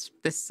understand this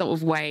sort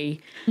of way.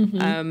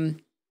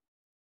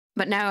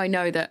 But now I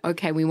know that,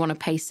 okay, we want to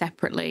pay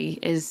separately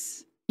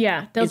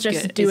they'll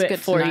just good. do it's it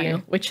for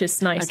you, which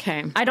is nice.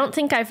 Okay. I don't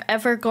think I've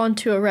ever gone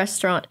to a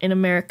restaurant in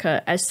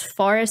America, as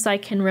far as I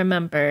can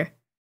remember,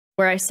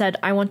 where I said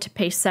I want to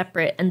pay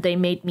separate and they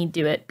made me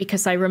do it,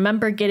 because I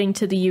remember getting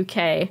to the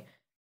UK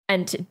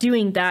and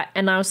doing that,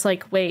 and I was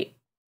like, wait,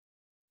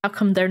 how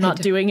come they're not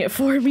doing it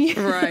for me?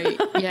 Right.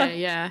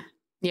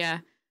 Yeah.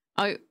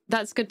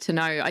 That's good to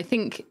know. I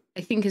think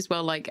as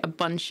well, like a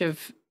bunch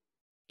of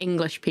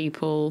English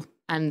people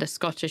and a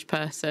Scottish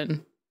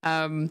person,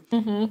 I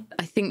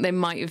think they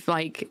might have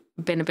like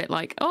been a bit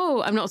like,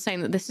 oh, I'm not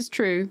saying that this is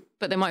true,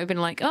 but they might have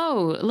been like,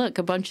 oh, look,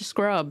 a bunch of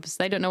scrubs.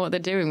 They don't know what they're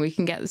doing. We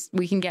can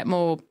get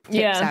more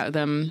tips out of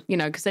them, you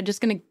know, because they're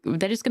just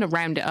gonna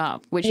round it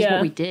up, which is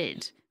what we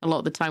did. A lot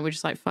of the time, we're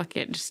just like, fuck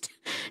it, just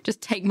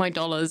take my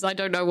dollars. I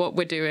don't know what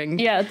we're doing.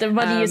 Yeah, the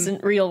money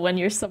isn't real when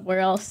you're somewhere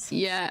else.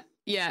 Yeah,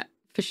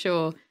 for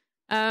sure.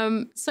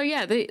 So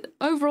yeah, the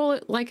overall,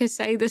 like I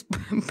say, this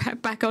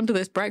back onto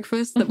this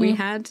breakfast that we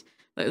had,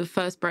 like the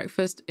first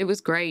breakfast, it was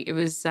great. It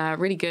was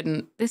really good,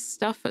 and this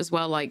stuff as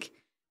well, like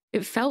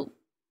it felt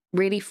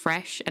really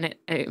fresh, and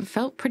it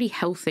felt pretty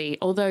healthy.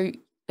 Although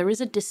there is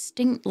a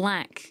distinct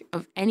lack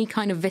of any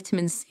kind of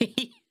vitamin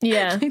C.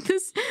 Yeah. Like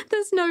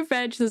there's no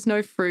veg, there's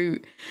no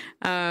fruit.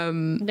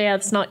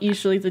 It's not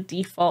usually the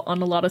default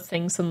on a lot of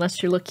things,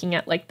 unless you're looking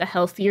at like the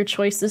healthier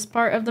choices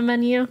part of the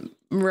menu.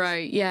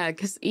 Right, yeah,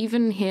 because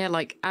even here,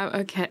 like,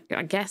 okay,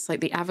 I guess like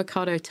the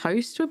avocado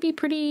toast would be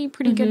pretty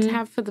good to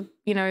have for the,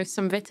 you know,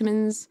 some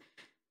vitamins.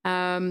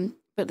 But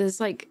but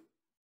there's like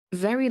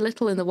very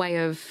little in the way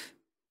of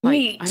like,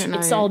 meat. I don't know.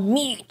 It's all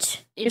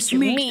meat. It's your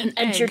meat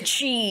and your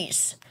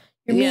cheese.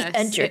 Your meat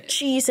and your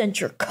cheese and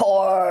your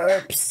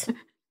carbs.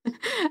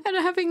 And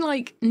having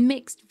like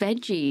mixed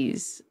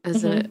veggies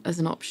as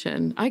an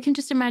option. I can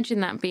just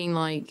imagine that being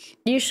like,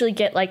 you usually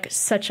get like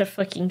such a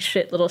fucking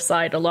shit little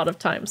side a lot of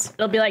times.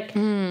 It'll be like,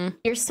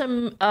 here's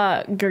some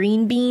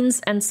green beans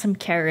and some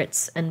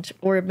carrots, and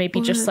or maybe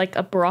just like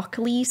a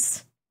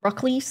broccolis.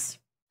 Broccoli's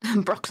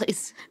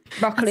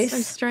so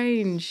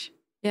strange.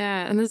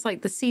 Yeah, and there's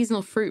like the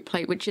seasonal fruit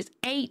plate, which is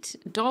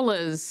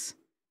 $8.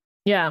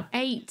 Yeah,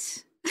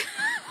 $8.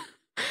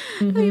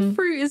 Like,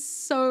 fruit is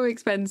so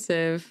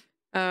expensive.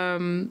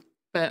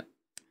 But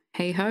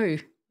hey ho,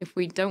 if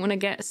we don't want to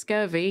get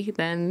scurvy,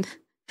 then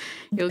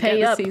you'll get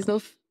the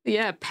seasonal.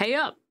 Pay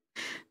up.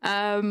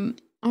 All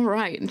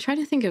right. I'm trying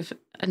to think of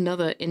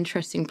another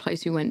interesting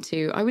place we went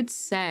to. I would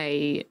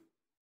say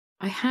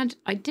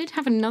I did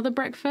have another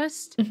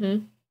breakfast.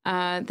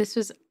 This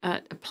was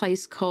at a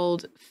place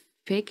called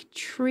Fig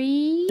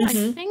Tree, I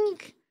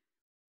think.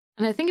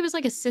 And I think it was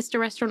like a sister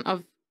restaurant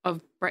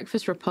of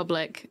Breakfast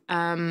Republic.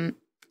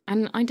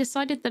 And I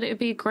decided that it would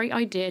be a great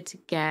idea to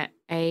get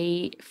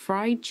a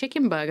fried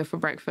chicken burger for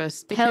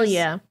breakfast. Hell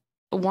yeah.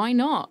 Why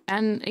not?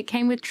 And it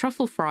came with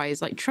truffle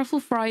fries. Like, truffle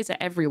fries are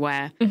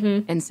everywhere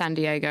in San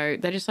Diego.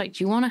 They're just like,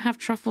 do you want to have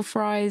truffle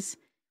fries?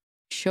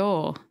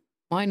 Sure.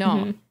 Why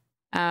not?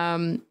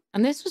 And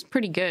this was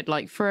pretty good.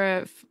 Like,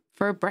 for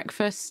a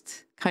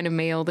breakfast kind of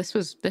meal, this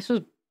was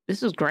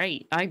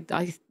great. I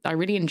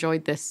really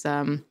enjoyed this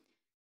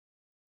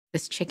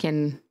this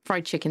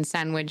fried chicken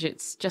sandwich.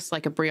 It's just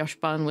like a brioche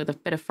bun with a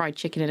bit of fried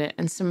chicken in it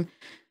and some,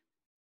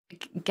 I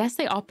guess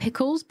they are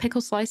pickle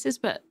slices,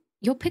 but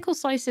your pickle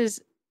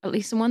slices, at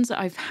least the ones that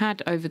I've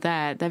had over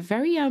there, they're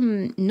very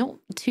not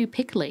too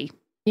pickly.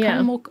 Yeah, kind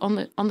of more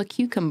on the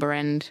cucumber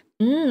end.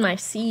 I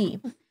see.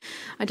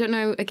 I don't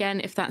know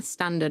again if that's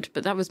standard,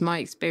 but that was my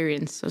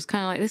experience. I was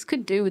kind of like, this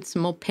could do with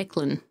some more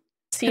pickling.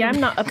 See, I'm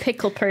not a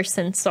pickle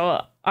person,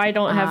 so I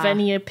don't have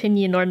any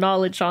opinion or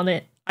knowledge on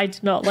it. I do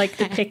not like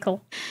the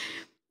pickle.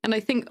 And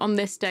I think on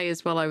this day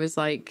as well, I was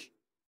like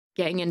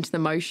getting into the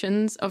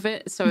motions of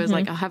it. So I was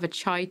like, I'll have a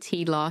chai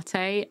tea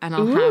latte and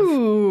I'll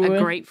have a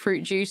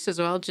grapefruit juice as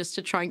well, just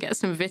to try and get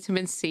some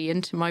vitamin C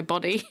into my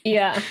body.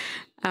 Yeah.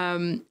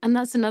 And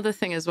that's another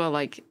thing as well.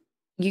 Like,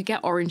 you get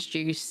orange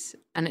juice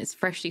and it's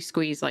freshly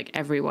squeezed like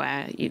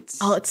everywhere. It's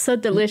so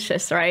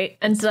delicious, right?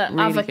 And the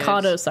really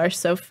avocados are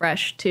so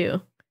fresh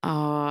too.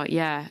 Oh,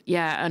 yeah.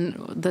 Yeah.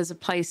 And there's a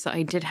place that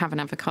I did have an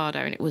avocado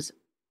and it was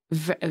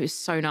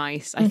so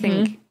nice. I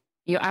think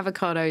your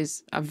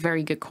avocados are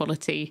very good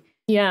quality.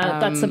 Yeah,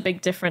 that's a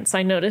big difference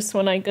I notice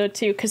when I go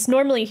to, because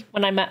normally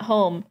when I'm at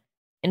home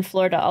in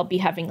Florida, I'll be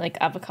having like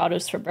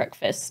avocados for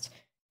breakfast.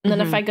 And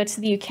then if I go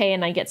to the UK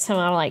and I get some,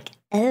 I'm like,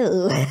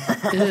 oh.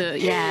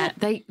 Yeah,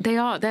 they're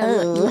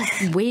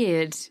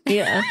weird.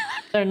 Yeah,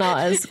 they're not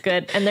as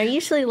good. And they're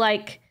usually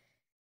like,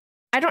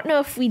 I don't know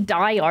if we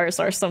dye ours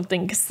or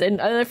something, because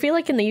I feel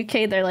like in the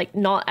UK they're like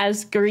not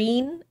as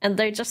green and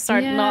they just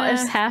are not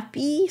as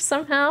happy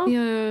somehow.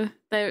 Yeah,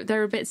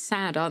 they're a bit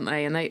sad, aren't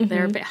they? And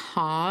they're a bit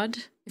hard.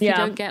 If you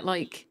don't get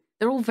like,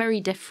 they're all very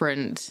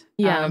different.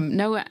 Yeah.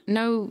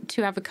 No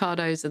two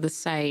avocados are the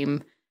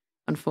same,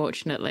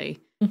 unfortunately.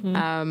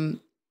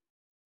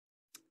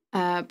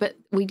 But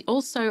we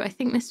also, I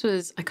think this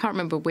was, I can't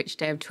remember which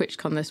day of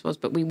TwitchCon this was,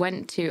 but we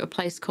went to a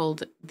place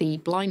called the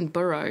Blind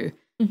Burro,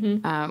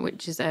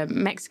 which is a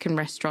Mexican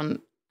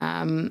restaurant.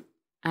 And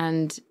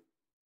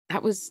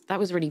that was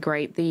really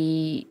great.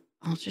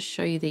 I'll just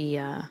show you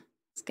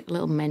let's get a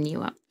little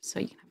menu up so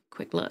you can have a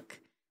quick look.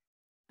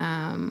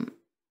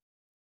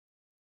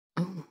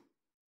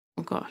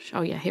 Oh gosh.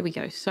 Oh yeah, here we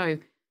go. So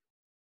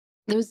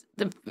there was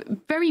the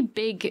very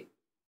big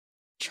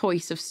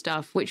choice of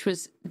stuff, which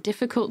was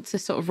difficult to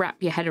sort of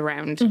wrap your head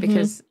around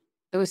because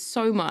there was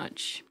so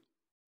much.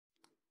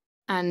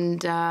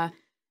 And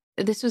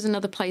this was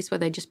another place where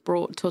they just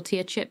brought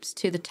tortilla chips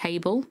to the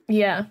table.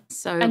 Yeah.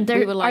 So and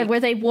were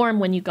they warm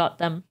when you got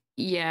them?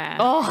 Yeah.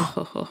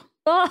 Oh.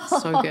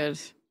 So good.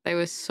 They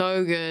were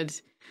so good.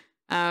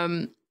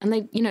 And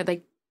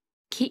they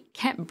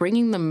kept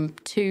bringing them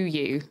to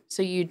you.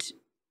 So you'd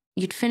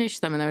finish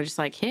them and they were just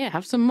like, here,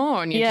 have some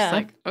more. And you're just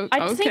like,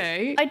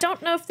 okay. I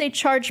don't know if they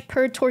charge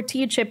per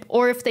tortilla chip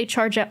or if they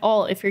charge at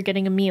all if you're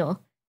getting a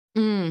meal.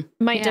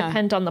 Might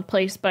depend on the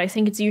place, but I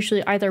think it's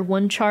usually either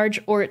one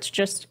charge or it's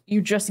just,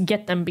 you just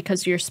get them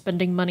because you're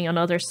spending money on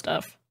other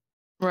stuff.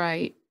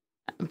 Right.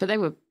 But they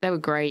were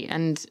great.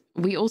 And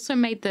we also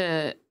made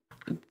the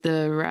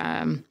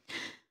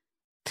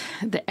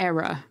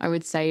error, I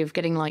would say, of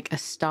getting like a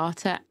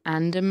starter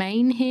and a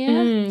main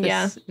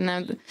here.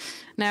 Now,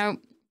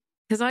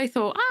 because I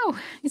thought, oh,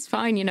 it's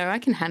fine, I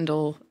can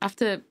handle,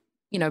 after,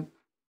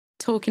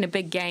 talking a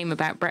big game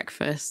about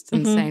breakfast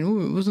and saying, oh,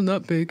 it wasn't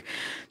that big.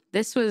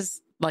 This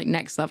was like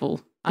next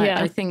level.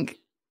 I think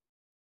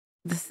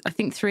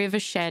 3 of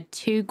us shared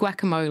 2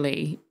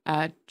 guacamole,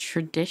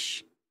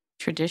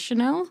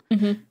 traditional,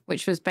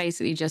 which was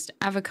basically just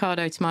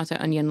avocado, tomato,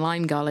 onion,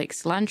 lime, garlic,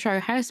 cilantro,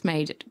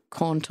 house-made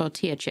corn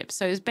tortilla chips.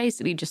 So it was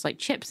basically just like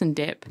chips and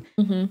dip,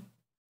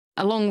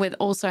 along with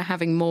also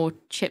having more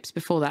chips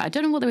before that. I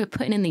don't know what they were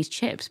putting in these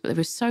chips, but they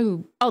were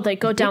so they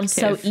go down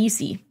so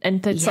easy.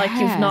 And it's like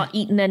you've not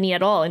eaten any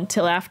at all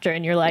until after.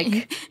 And you're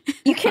like,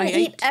 you can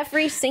eat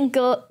every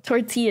single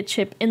tortilla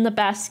chip in the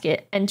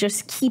basket and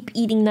just keep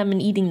eating them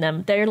and eating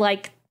them. They're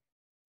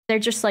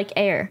just like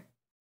air.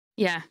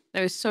 Yeah,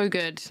 they were so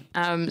good.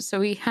 So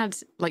we had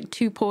like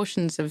 2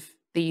 portions of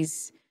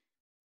these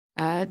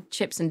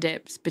chips and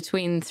dips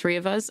between 3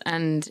 of us.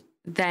 And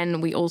then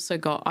we also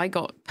I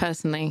got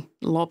personally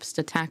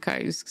lobster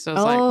tacos. because I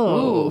was like,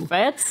 oh,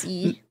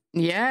 fancy.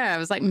 Yeah, it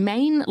was like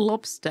Maine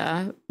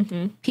lobster,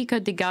 pico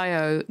de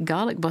gallo,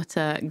 garlic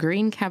butter,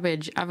 green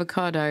cabbage,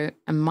 avocado,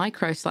 and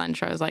micro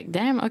cilantro. I was like,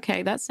 damn,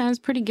 okay, that sounds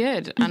pretty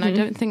good. And I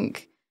don't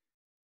think,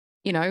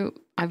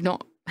 I've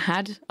not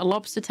had a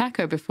lobster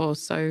taco before,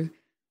 so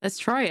let's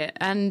try it.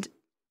 And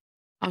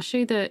I'll show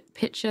you the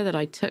picture that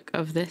I took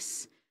of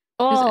this.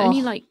 There's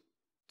only like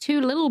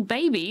 2 little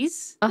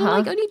babies. They're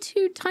like only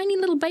 2 tiny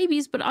little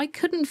babies, but I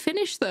couldn't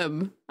finish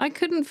them. Oh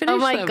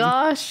my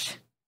gosh.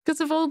 Because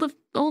of all the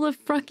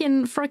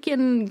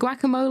frickin'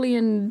 guacamole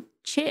and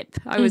chip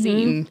I was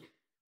eating.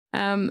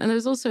 And there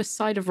was also a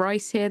side of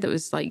rice here that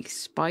was like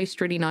spiced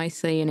really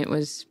nicely, and it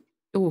was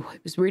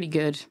really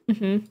good.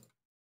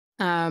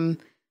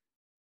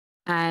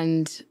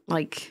 And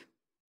like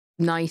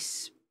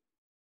nice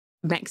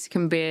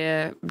Mexican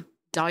beer,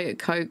 Diet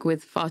Coke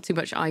with far too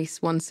much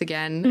ice once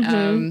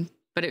again.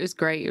 But it was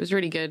great. It was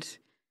really good.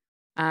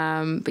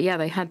 But yeah,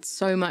 they had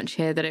so much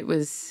here that it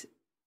was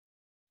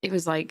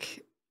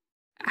like,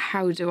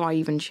 how do I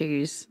even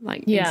choose?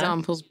 Like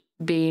examples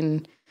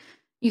being,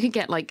 you could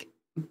get like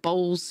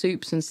bowls,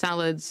 soups and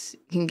salads.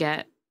 You can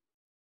get,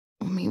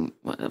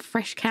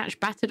 fresh catch,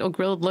 battered or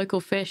grilled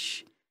local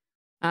fish,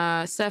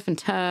 surf and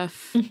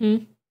turf.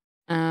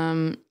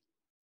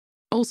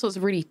 All sorts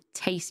of really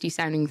tasty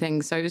sounding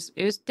things. So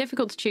it was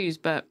difficult to choose,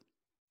 but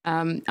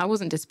I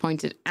wasn't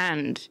disappointed.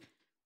 And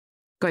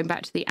going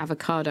back to the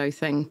avocado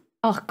thing.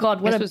 Oh God,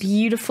 what a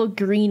beautiful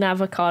green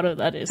avocado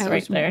that is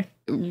right there.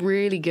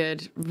 Really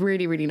good.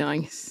 Really, really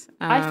nice.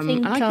 I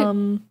think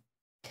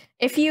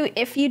if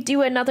you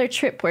do another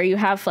trip where you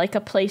have like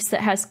a place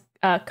that has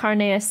carne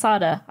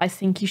asada, I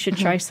think you should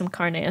try some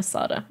carne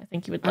asada. I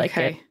think you would like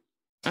it.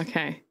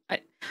 Okay.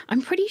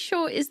 I'm pretty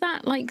sure, is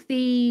that like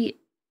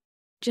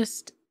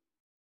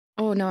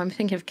oh no, I'm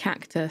thinking of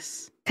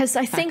cactus. Because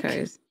I think,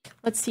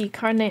 let's see,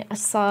 carne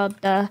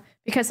asada,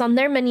 because on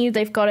their menu,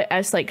 they've got it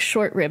as like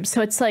short ribs.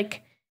 So it's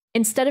like,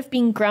 instead of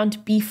being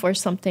ground beef or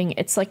something,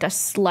 it's like a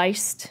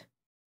sliced,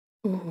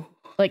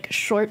 like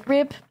short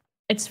rib.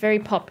 It's very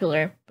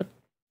popular, but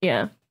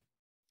yeah.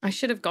 I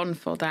should have gone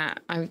for that.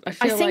 I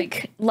think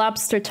like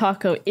lobster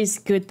taco is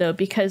good though,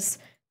 because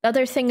the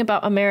other thing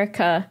about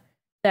America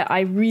that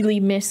I really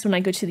miss when I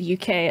go to the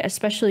UK,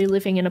 especially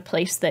living in a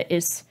place that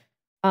is,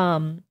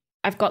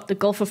 I've got the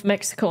Gulf of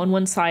Mexico on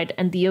one side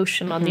and the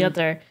ocean on the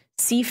other.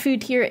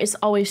 Seafood here is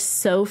always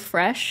so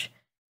fresh.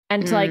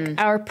 And like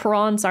our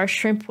prawns, our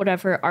shrimp,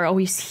 whatever, are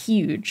always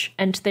huge.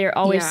 And they're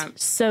always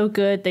so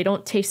good. They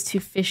don't taste too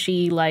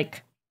fishy.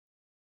 Like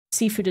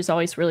seafood is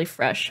always really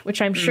fresh,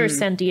 which I'm sure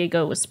San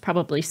Diego was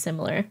probably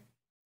similar.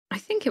 I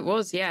think it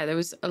was, yeah. There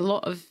was a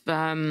lot of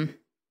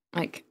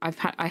like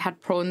I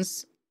had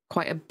prawns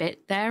quite a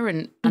bit there,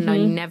 and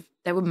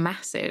they were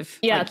massive.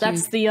 Yeah, like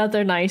that's the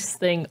other nice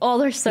thing. Oh,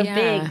 they're so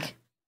big.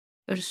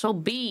 They're so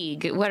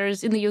big.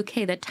 Whereas in the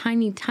UK, they're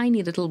tiny,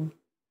 tiny little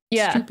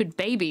stupid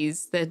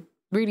babies. They're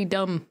really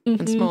dumb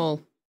and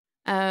small.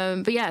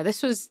 But yeah,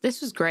 this was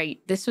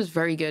great. This was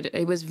very good.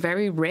 It was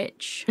very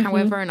rich,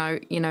 however,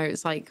 and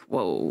it's like,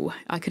 whoa,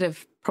 I could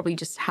have probably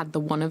just had the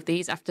one of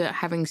these after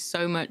having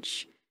so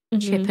much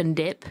chip and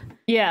dip.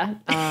 Yeah.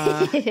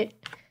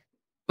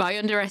 I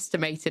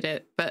underestimated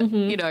it, but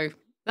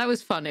that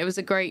was fun. It was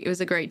a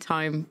great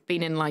time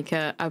being in like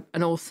an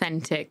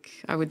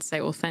authentic, I would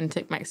say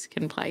authentic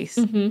Mexican place.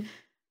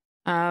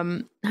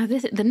 Now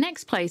the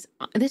next place,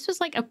 this was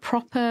like a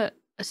proper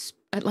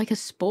like a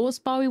sports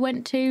bar we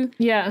went to.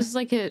 Yeah. This is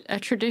like a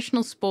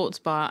traditional sports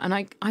bar, and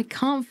I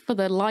can't for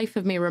the life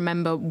of me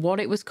remember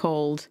what it was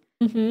called.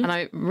 And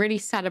I'm really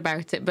sad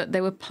about it, but they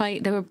were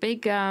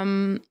big,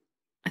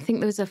 I think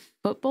there was a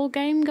football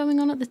game going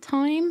on at the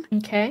time.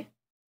 Okay.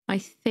 I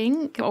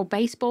think, or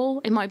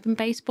baseball. It might have been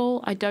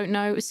baseball. I don't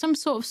know. It was some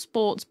sort of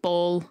sports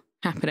ball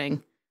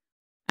happening.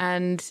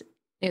 And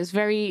it was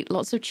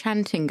lots of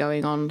chanting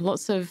going on,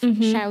 lots of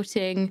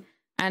shouting.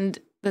 And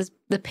there's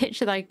the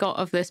picture that I got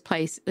of this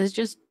place. There's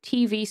just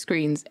TV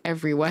screens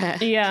everywhere.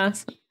 Yeah.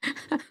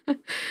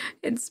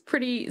 It's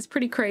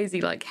pretty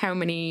crazy, like how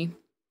many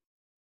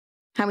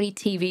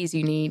TVs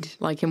you need,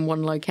 like in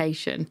one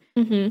location.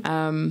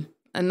 And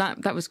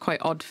that was quite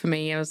odd for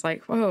me. I was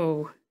like,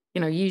 whoa,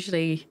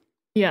 usually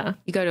you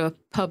go to a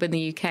pub in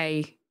the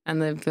UK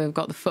and they've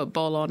got the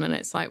football on and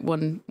it's like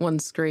one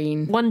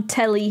screen, one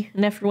telly,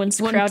 and everyone's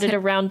crowded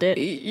around it.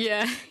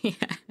 Yeah.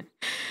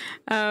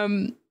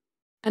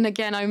 And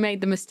again, I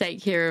made the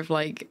mistake here of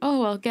like,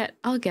 oh, I'll get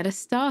a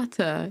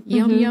starter.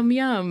 Yum, yum,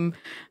 yum.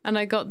 And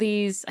I got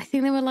these, I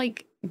think they were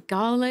like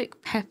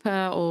garlic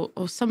pepper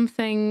or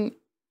something.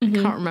 I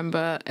can't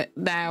remember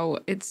now.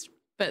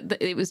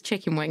 But it was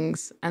chicken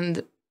wings,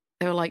 and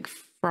they were like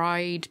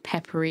fried,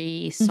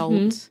 peppery,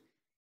 salt,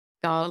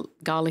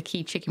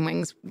 garlicky chicken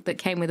wings that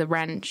came with a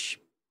ranch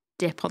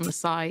dip on the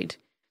side.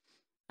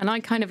 And I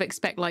kind of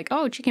expect like,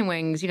 oh, chicken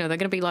wings, you know, they're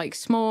going to be like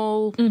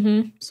small,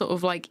 sort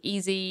of like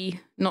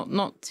easy,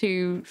 not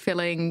too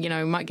filling, you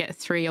know, might get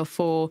 3 or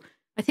 4.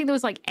 I think there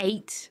was like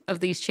 8 of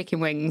these chicken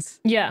wings.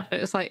 Yeah.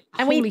 It was like,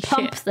 and holy we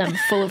pump shit. them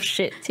full of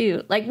shit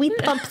too. Like we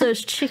pump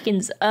those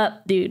chickens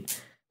up, dude.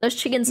 Those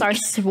chickens are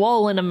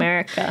swole in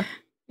America.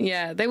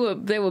 Yeah, they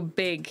were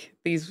big.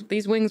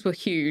 These wings were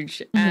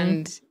huge,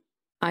 and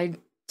I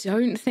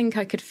don't think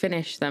I could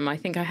finish them. I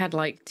think I had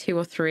like 2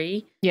 or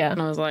 3. Yeah.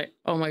 And I was like,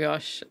 oh my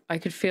gosh, I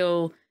could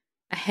feel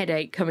a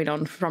headache coming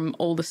on from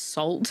all the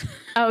salt.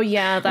 Oh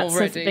yeah, that's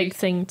a big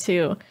thing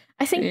too.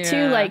 I think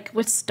too, like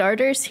with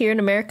starters here in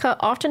America,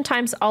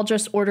 oftentimes I'll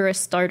just order a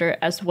starter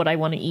as what I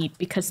want to eat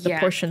because the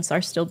portions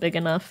are still big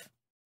enough.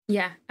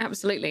 Yeah,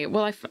 absolutely.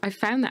 Well, I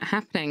found that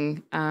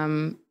happening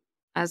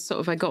as sort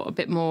of I got a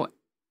bit more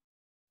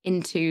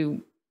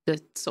into the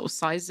sort of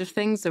size of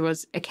things. There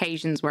was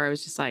occasions where I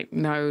was just like,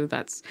 no,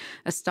 that's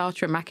a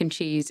starter of mac and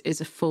cheese is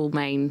a full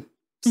main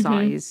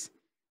size.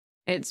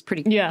 It's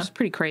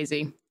pretty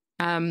crazy.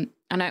 And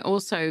I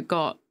also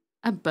got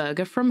a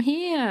burger from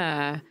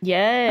here.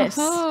 Yes.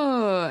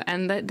 Oh,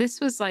 and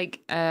this was like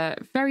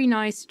very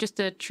nice, just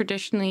a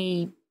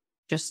traditional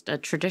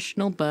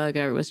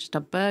burger. It was just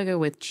a burger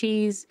with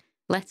cheese,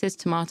 lettuce,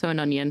 tomato, and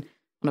onion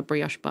on a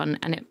brioche bun,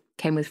 and it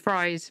came with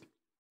fries.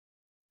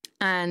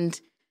 And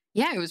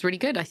yeah, it was really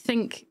good. I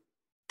think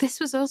this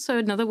was also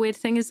another weird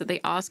thing is that they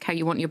ask how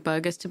you want your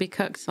burgers to be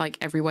cooked, like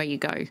everywhere you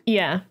go.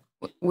 Yeah.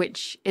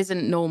 Which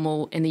isn't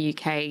normal in the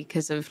UK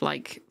because of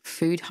like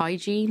food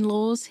hygiene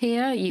laws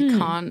here. You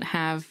can't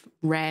have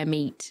rare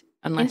meat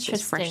unless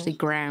it's freshly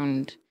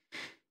ground.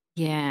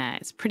 Yeah,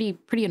 it's pretty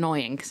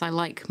annoying because I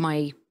like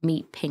my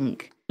meat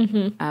pink.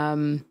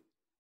 And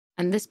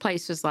this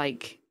place was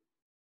like,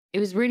 it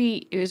was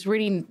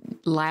really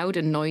loud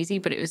and noisy,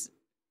 but it was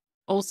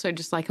also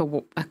just like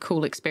a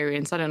cool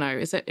experience. I don't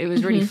know. It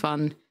was really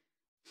fun.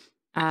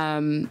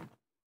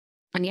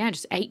 And yeah,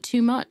 just ate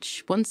too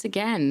much once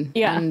again.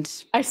 Yeah, and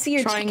I see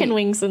your chicken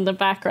wings in the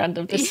background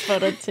of this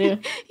photo too.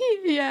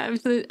 Yeah, it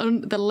was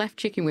on the left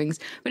chicken wings.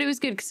 But it was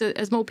good because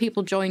as more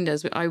people joined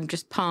us, I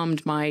just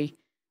palmed my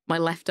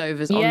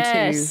leftovers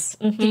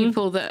onto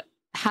people that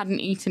hadn't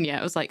eaten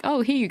yet. I was like,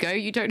 oh, here you go.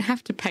 You don't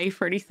have to pay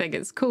for anything.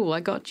 It's cool. I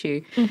got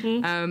you.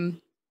 But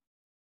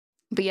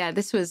yeah,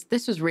 this was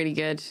really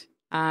good.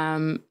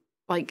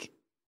 Like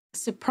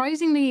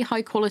surprisingly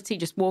high quality,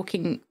 just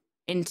walking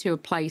into a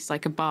place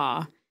like a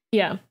bar.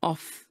 Yeah.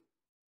 Off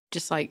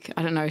just like,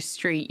 I don't know, a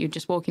street. You're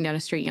just walking down a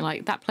street. You're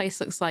like, that place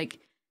looks like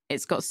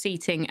it's got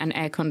seating and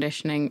air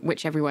conditioning,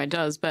 which everywhere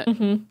does. But,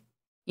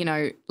 you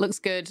know, looks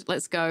good.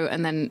 Let's go.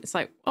 And then it's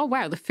like, oh,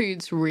 wow, the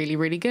food's really,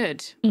 really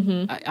good.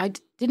 I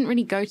didn't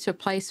really go to a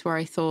place where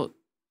I thought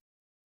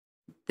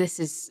this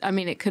is, I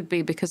mean, it could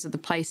be because of the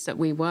place that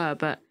we were,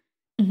 but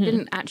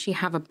didn't actually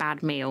have a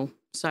bad meal.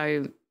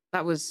 So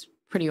that was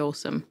pretty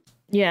awesome.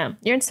 Yeah.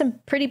 You're in some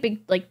pretty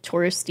big, like,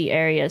 touristy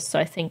areas. So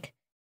I think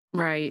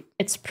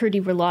it's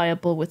pretty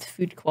reliable with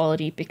food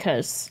quality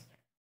because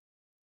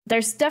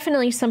there's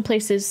definitely some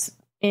places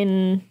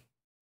in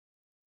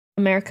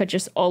America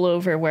just all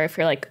over where if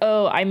you're like,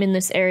 oh, I'm in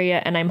this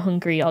area and I'm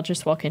hungry, I'll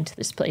just walk into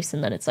this place,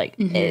 and then it's like,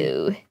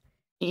 oh.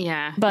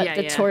 Yeah. But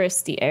the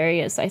touristy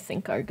areas, I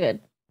think, are good.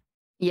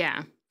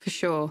 Yeah, for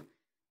sure.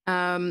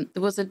 There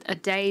was a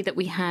day that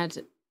we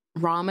had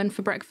ramen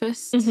for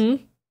breakfast.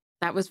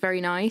 That was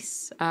very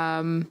nice.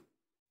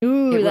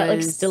 Ooh, that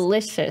looks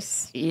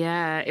delicious.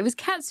 Yeah, it was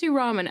katsu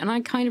ramen, and I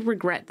kind of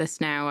regret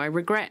this now. I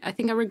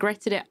think I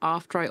regretted it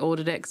after I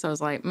ordered it because I was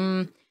like,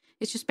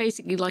 it's just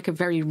basically like a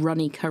very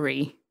runny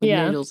curry with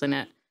noodles in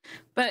it.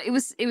 But it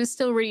was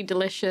still really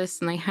delicious,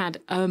 and they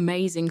had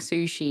amazing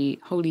sushi.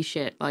 Holy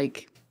shit.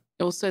 Like,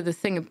 also the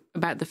thing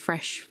about the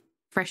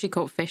freshly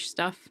caught fish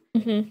stuff,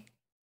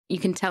 you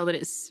can tell that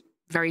it's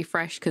very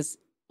fresh because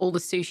all the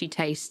sushi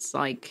tastes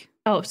like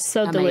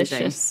so amazing.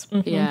 Delicious.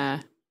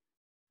 Yeah.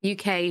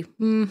 UK,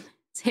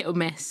 it's hit or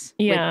miss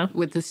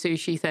with the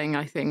sushi thing,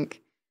 I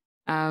think.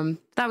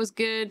 That was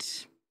good.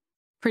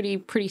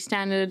 Pretty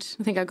standard.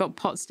 I think I got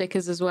pot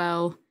stickers as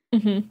well.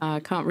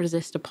 Can't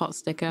resist a pot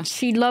sticker.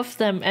 She loved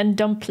them, and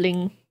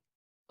dumpling.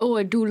 Oh,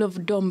 I do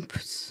love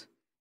dumps.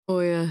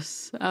 Oh,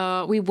 yes.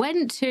 We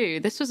went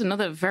to, this was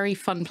another very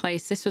fun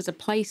place. This was a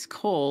place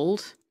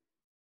called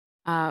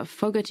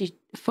Fogo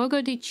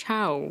de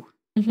Chao,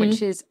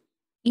 which is,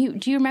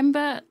 do you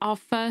remember our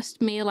first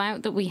meal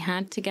out that we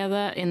had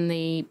together in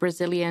the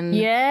Brazilian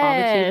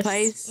barbecue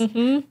place?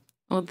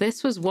 Well,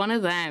 this was one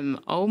of them.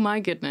 Oh my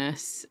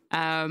goodness.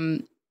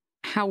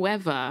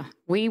 However,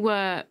 we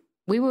were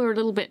a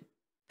little bit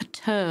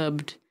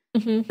perturbed.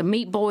 The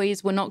meat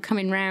boys were not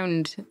coming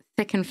round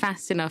thick and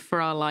fast enough for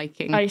our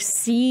liking. I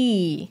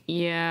see.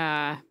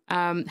 Yeah.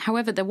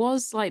 However, there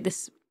was like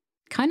this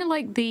kind of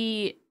like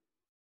the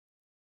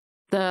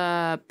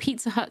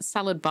Pizza Hut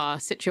salad bar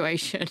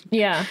situation.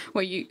 Yeah.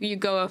 Where you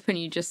go up and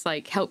you just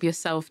like help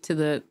yourself to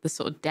the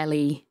sort of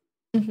deli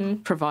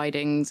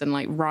providings and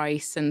like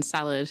rice and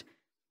salad.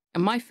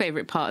 And my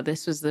favorite part of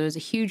this was there was a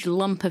huge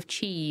lump of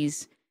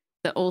cheese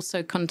that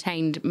also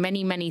contained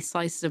many, many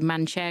slices of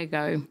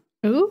manchego.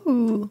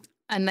 Ooh.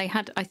 And I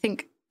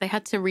think they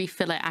had to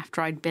refill it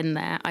after I'd been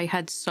there. I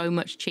had so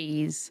much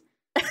cheese.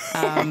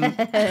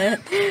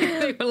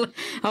 They were like,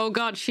 oh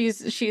God, she's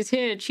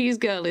here. Cheese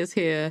girl is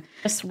here.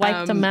 Just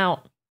wipe them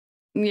out.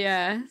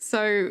 Yeah.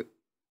 So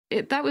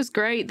that was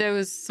great. There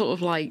was sort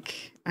of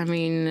like, I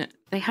mean,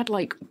 they had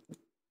like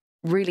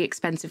really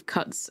expensive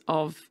cuts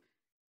of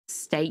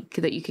steak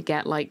that you could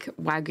get, like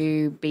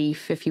Wagyu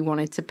beef if you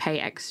wanted to pay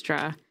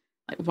extra,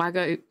 like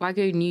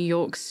Wagyu New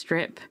York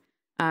strip.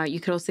 You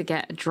could also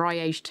get a dry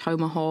aged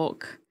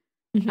tomahawk.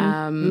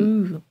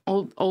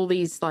 All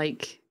these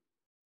like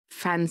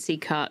fancy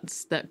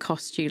cuts that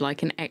cost you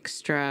like an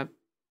extra,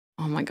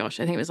 oh my gosh,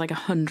 I think it was like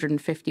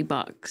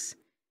 $150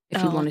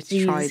 if you wanted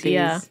to try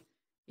these.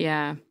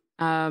 Yeah.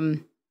 But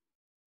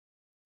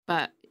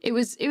it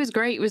was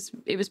great.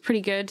 It was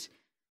pretty good.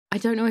 I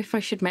don't know if I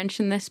should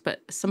mention this, but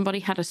somebody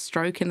had a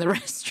stroke in the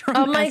restaurant.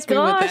 Oh my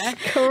gosh,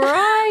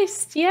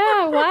 Christ.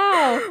 Yeah,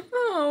 wow.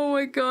 Oh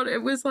my God.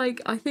 It was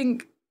like, I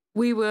think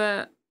we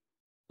were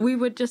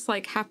just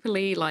like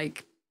happily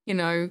like, you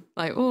know,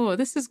 like, oh,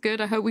 this is good.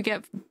 I hope we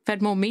get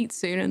fed more meat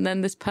soon. And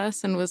then this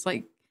person was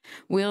like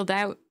wheeled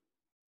out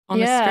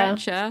on a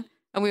stretcher.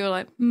 And we were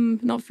like,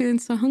 not feeling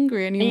so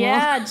hungry anymore.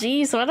 Yeah,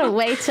 geez, what a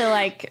way to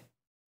like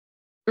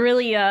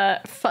really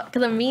fuck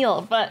the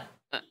meal. But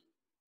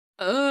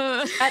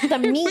at the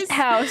meat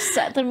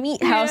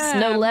house,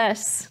 no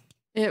less.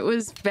 It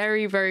was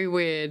very, very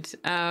weird.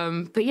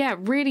 But yeah,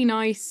 really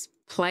nice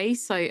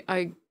place.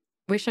 I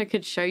wish I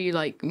could show you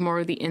like more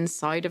of the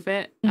inside of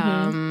it.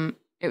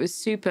 It was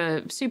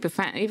super, super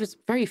it was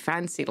very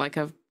fancy. Like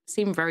I've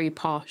seen very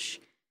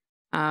posh.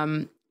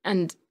 And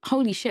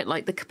holy shit,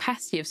 like the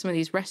capacity of some of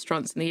these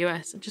restaurants in the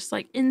US are just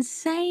like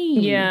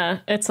insane. Yeah,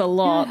 it's a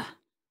lot. Yeah.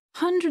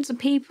 Hundreds of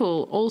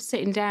people all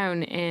sitting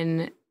down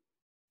in,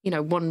 you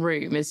know, one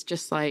room is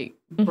just like,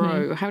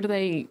 bro, how do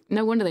they,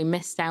 no wonder they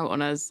missed out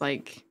on us,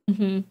 like,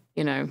 you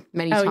know,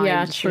 many times. Oh,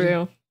 yeah,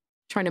 true.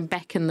 Trying to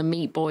beckon the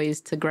meat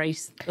boys to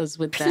grace us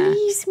with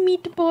please,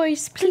 meat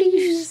boys,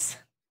 please.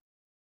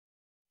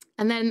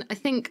 And then I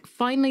think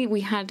finally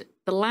we had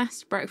the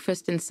last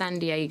breakfast in San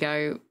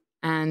Diego.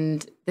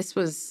 And this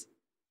was,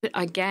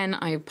 again,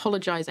 I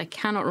apologize. I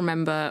cannot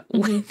remember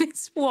what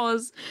this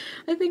was.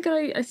 I think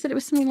I said it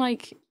was something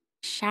like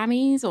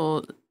chamois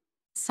or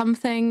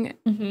something.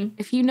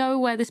 If you know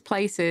where this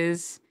place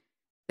is,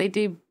 they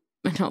do,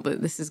 not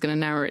that this is going to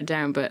narrow it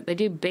down, but they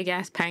do big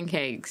ass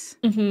pancakes.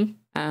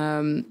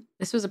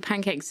 This was a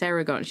pancake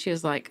Sarah got, and she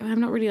was like, oh,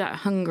 I'm not really that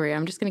hungry.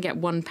 I'm just going to get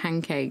one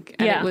pancake.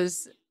 And it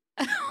was,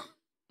 oh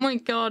my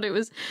God, it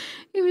was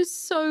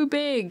so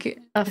big.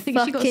 I think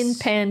fucking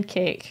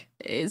pancake.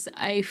 It's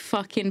a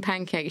fucking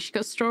pancake. She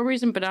got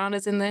strawberries and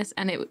bananas in this,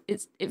 and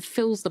it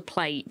fills the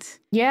plate.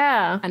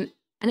 Yeah. And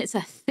it's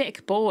a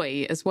thick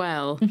boy as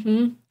well.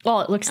 Oh,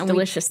 it looks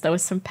delicious though,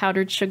 with some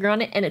powdered sugar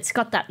on it, and it's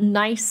got that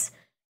nice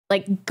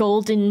like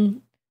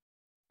golden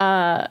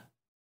color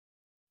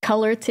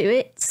to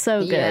it.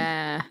 So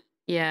good.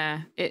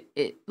 Yeah.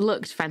 It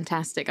looked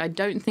fantastic. I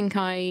don't think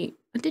I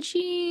think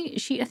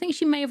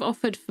she may have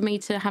offered for me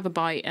to have a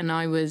bite, and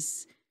I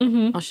was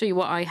I'll show you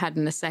what I had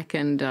in a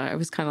second. I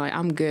was kind of like,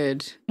 I'm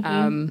good.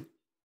 And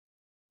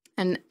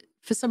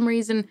for some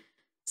reason,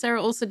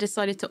 Sarah also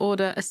decided to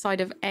order a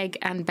side of egg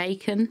and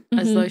bacon,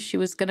 as though she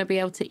was going to be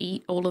able to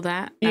eat all of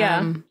that.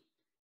 Yeah.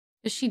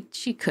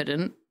 She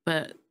couldn't,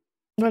 but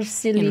what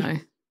silly. You know,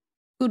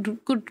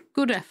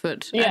 good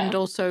effort. Yeah. And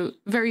also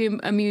very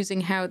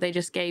amusing how they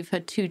just gave her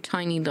 2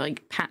 tiny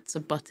like pats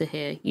of butter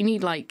here. You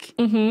need like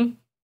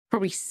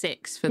probably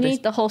 6 for this.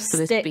 Need the whole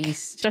stick. This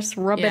beast. Just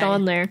rub it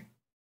on there.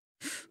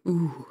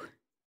 Ooh.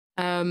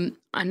 And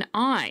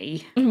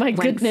I my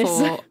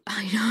goodness.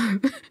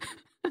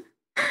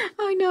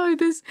 I know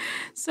this.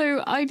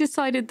 So I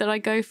decided that I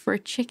go for a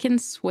chicken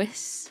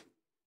Swiss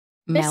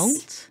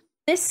melt.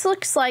 This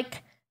looks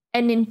like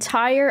an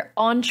entire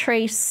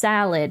entree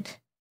salad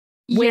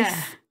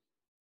with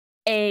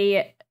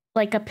a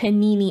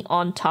panini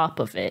on top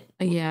of it.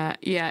 Yeah.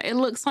 It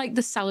looks like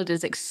the salad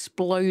is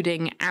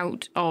exploding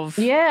out of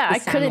the I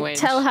couldn't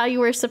tell how you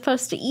were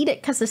supposed to eat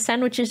it because the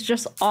sandwich is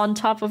just on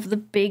top of the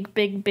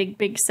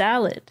big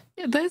salad.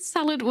 Yeah, the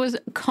salad was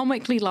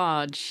comically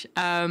large.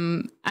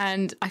 And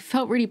I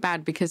felt really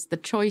bad because the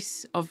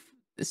choice of,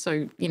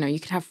 so, you know,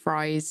 you could have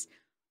fries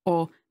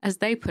or, as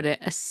they put it,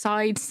 a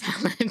side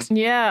salad.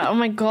 Yeah, oh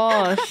my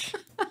gosh.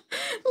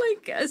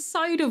 Like a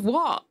side of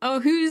what? Oh,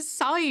 whose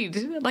side?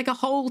 Like a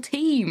whole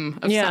team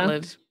of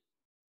salad.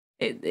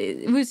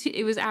 It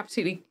was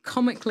absolutely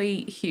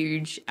comically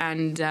huge,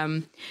 and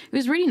it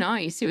was really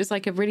nice. It was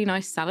like a really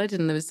nice salad,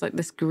 and there was like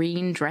this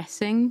green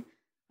dressing.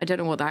 I don't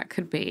know what that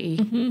could be.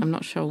 Mhm. I'm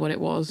not sure what it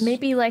was.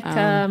 Maybe like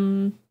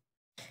an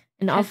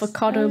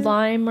avocado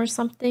lime or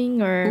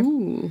something, or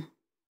ooh.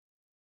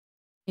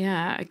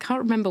 Yeah, I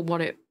can't remember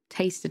what it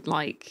tasted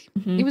like.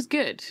 It was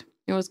good.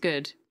 It was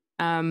good.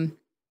 But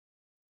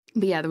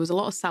yeah, there was a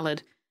lot of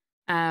salad.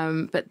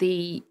 But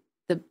the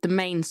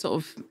main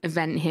sort of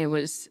event here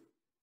was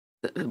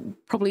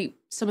probably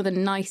some of the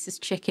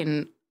nicest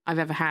chicken I've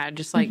ever had.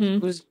 Just like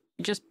it was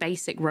just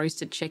basic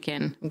roasted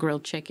chicken,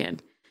 grilled chicken,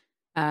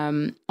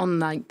 on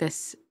like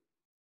this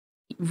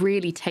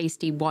really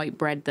tasty white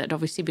bread that had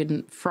obviously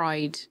been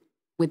fried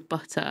with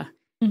butter,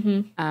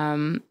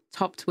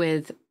 topped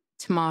with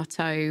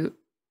tomato,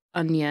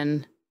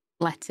 onion,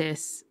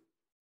 lettuce,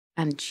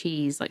 and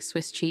cheese, like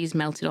Swiss cheese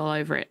melted all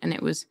over it. And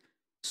it was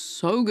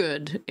so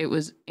good. It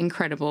was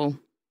incredible.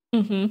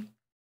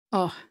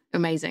 Oh,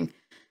 amazing.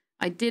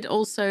 I did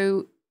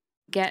also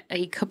get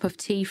a cup of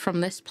tea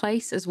from this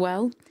place as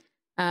well.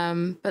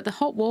 But the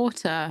hot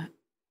water,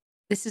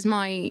 this is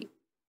my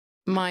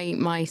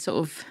sort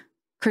of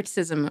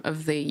criticism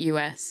of the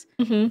US.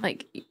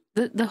 Like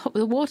the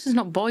water's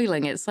not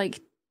boiling. It's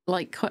like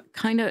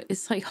kind of,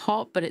 it's like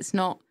hot, but it's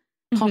not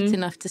hot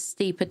enough to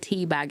steep a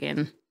tea bag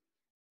in.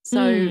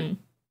 So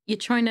you're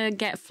trying to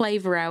get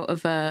flavor out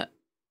of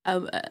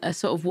a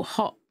sort of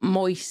hot,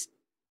 moist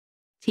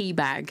tea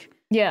bag.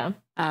 Yeah.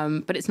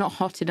 But it's not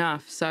hot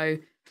enough. So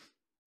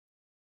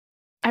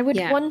I would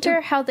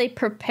wonder how they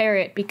prepare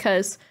it,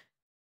 because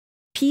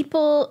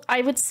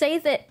I would say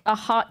that a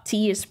hot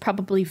tea is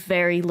probably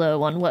very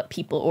low on what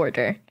people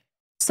order.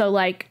 So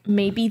like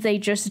maybe they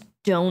just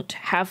don't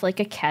have like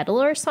a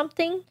kettle or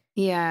something.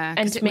 Yeah.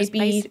 And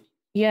maybe,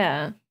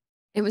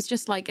 it was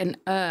just like an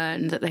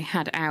urn that they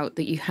had out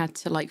that you had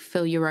to like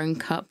fill your own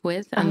cup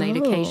with. And they'd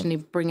occasionally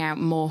bring out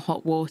more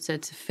hot water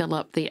to fill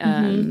up the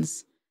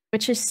urns.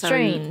 Which is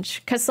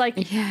strange, because like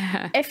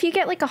if you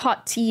get like a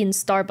hot tea in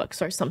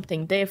Starbucks or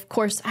something, they of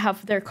course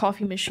have their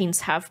coffee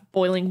machines have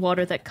boiling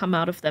water that come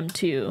out of them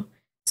too.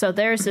 So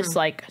theirs is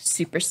like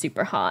super,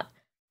 super hot.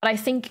 But I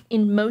think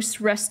in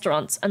most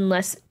restaurants,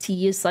 unless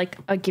tea is like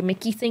a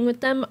gimmicky thing with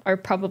them, are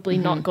probably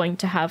not going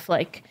to have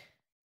like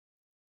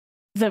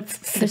the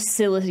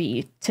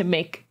facility to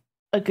make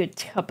a good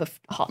cup of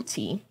hot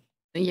tea.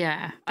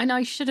 Yeah, and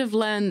I should have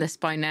learned this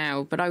by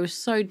now, but I was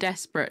so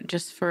desperate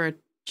just for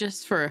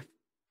a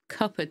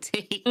cup of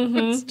tea.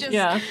 It's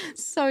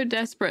just so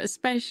desperate,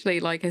 especially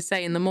like I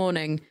say in the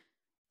morning.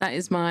 That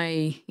is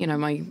my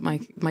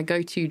my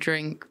go-to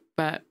drink.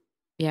 But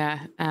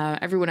yeah,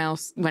 everyone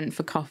else went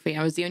for coffee.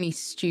 I was the only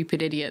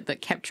stupid idiot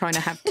that kept trying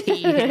to have tea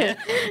here.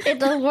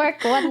 It'll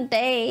work one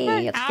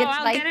day.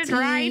 I'll get it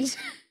right.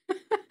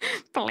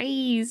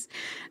 Please.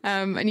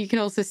 And you can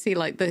also see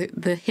like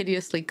the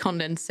hideously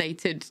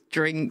condensated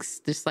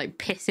drinks just like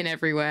pissing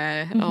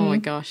everywhere. Oh my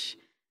gosh.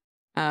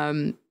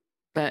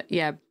 But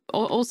yeah,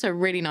 also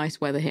really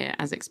nice weather here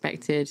as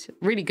expected.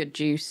 Really good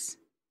juice.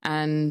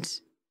 And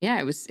yeah,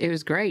 it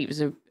was great. It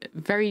was a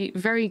very,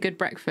 very good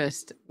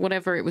breakfast.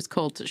 Whatever it was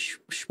called,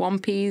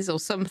 schwampies or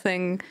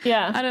something.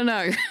 Yeah. I don't know.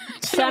 I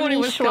don't know what it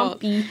was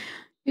called.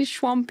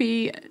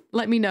 Schwampy.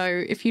 Let me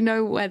know if you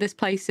know where this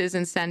place is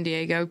in San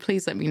Diego.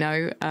 Please let me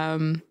know.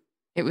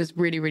 It was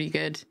really, really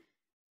good.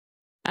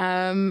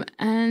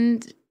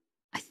 And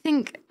I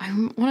think I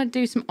want to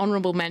do some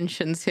honorable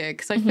mentions here,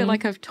 because I feel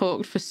like I've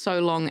talked for so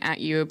long at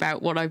you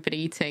about what I've been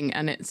eating,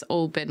 and it's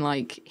all been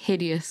like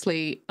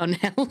hideously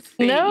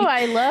unhealthy. No,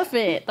 I love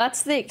it.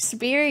 That's the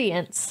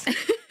experience.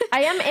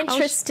 I am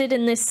interested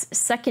in this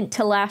second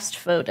to last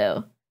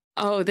photo.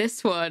 Oh,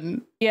 this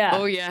one. Yeah.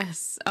 Oh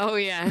yes. Oh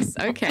yes.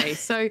 Okay.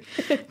 So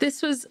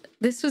this was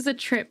a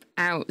trip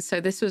out. So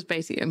this was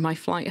basically my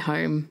flight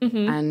home,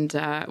 and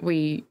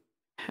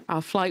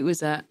our flight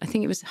was I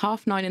think it was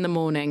 9:30 in the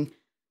morning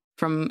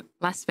from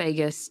Las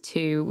Vegas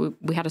to,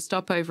 we had a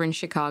stopover in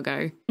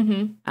Chicago.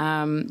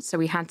 So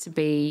we had to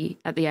be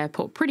at the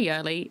airport pretty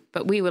early,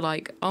 but we were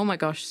like, oh my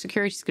gosh,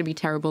 security's gonna be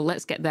terrible.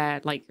 Let's get there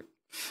like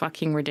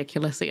fucking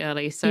ridiculously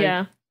early.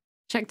 So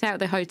checked out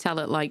the hotel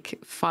at like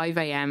 5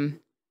 a.m.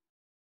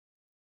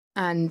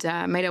 and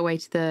made our way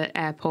to the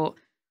airport.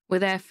 We're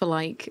there for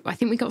like, I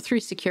think we got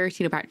through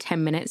security in about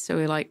 10 minutes. So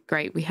we're like,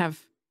 great, we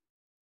have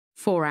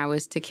 4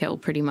 hours to kill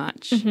pretty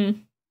much.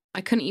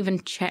 I couldn't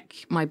even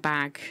check my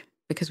bag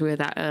because we were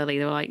that early.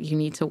 They were like, you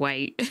need to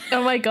wait.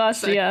 Oh my gosh,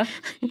 so, yeah.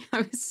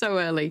 I was so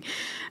early.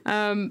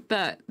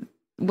 But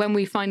when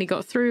we finally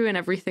got through and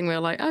everything, we were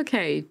like,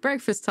 okay,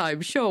 breakfast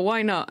time. Sure,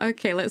 why not?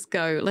 Okay, let's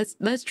go.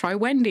 Let's try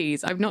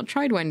Wendy's. I've not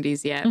tried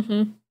Wendy's yet.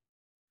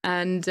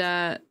 And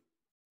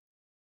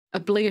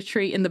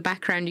obligatory in the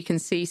background, you can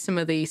see some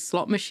of the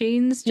slot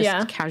machines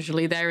just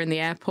casually there in the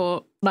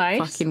airport. Nice.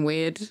 Fucking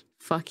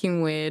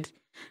weird.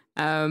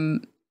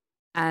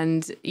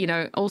 And, you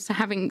know, also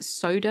having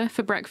soda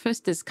for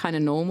breakfast is kind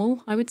of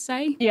normal, I would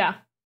say. Yeah.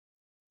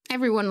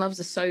 Everyone loves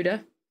a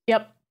soda.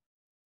 Yep.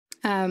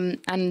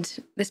 And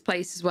this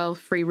place as well,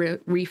 free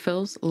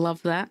refills.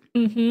 Love that.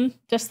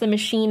 Just the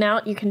machine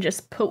out. You can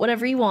just put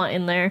whatever you want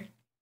in there.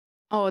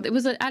 Oh, there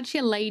was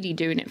actually a lady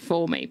doing it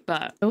for me,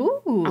 but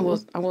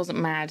Ooh. I wasn't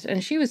mad.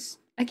 And she was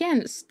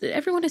again,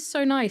 everyone is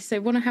so nice. They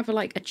want to have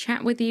a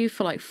chat with you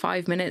for like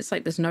 5 minutes.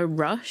 Like there's no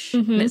rush,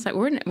 and it's like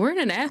we're in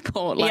an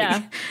airport.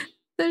 Like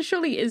there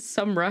surely is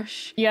some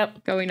rush.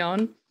 Going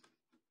on.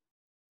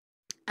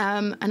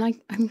 And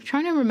I'm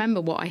trying to remember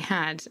what I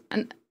had,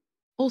 and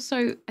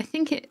also I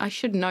think I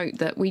should note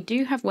that we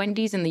do have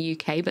Wendy's in the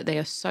UK, but they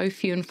are so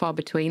few and far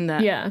between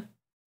that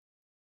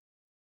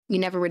you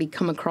never really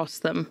come across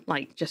them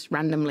like just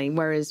randomly.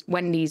 Whereas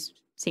Wendy's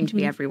seem to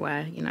be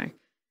everywhere, you know.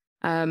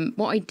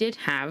 What I did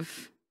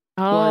have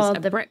was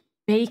the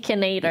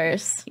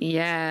Baconators.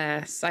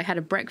 Yes, I had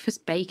a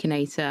breakfast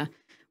Baconator,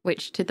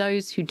 which to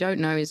those who don't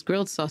know is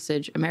grilled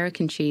sausage,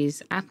 American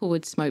cheese,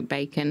 applewood smoked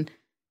bacon,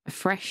 a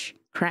fresh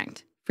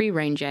cracked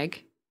free-range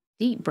egg,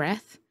 deep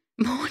breath,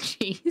 more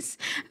cheese,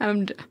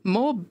 and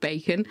more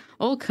bacon,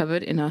 all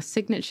covered in our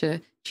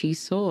signature cheese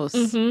sauce.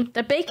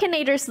 The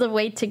Baconator's the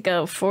way to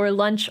go for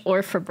lunch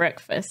or for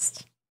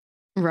breakfast.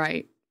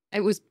 Right.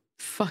 It was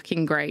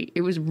fucking great.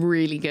 It was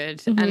really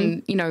good.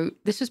 And, you know,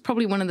 this was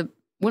probably one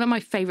of my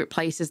favorite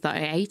places that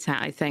I ate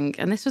at, I think.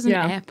 And this was an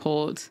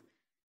airport.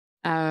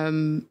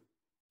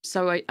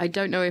 So I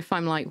don't know if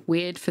I'm like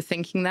weird for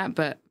thinking that,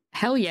 but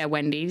hell yeah,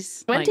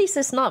 Wendy's. Wendy's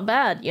is not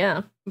bad,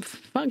 yeah.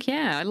 Fuck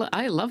yeah,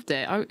 I loved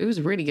it. It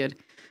was really good.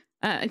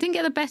 I didn't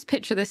get the best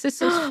picture of this.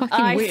 This is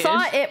fucking weird. I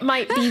thought it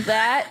might be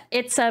that.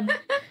 It's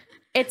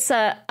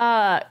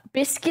a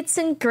biscuits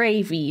and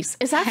gravies.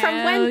 Is that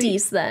from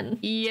Wendy's then?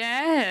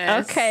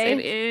 Yes. Okay.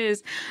 It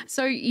is.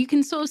 So you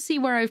can sort of see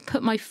where I've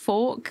put my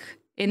fork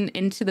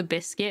into the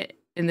biscuit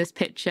in this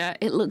picture.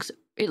 It looks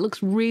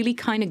really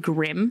kind of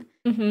grim.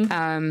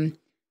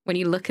 When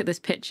you look at this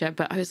picture,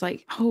 but I was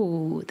like,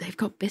 oh, they've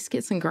got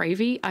biscuits and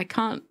gravy. I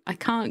can't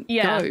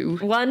go.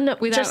 One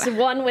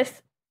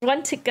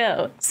to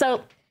go.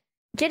 So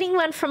getting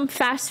one from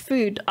fast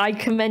food, I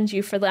commend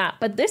you for that.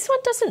 But this one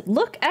doesn't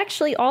look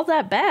actually all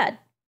that bad.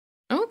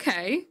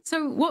 Okay.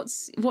 So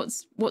what's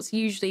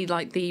usually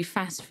like the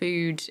fast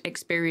food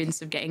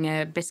experience of getting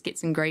a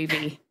biscuits and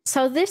gravy?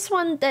 So this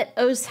one that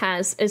Oz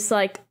has is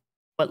like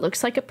what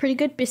looks like a pretty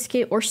good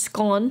biscuit or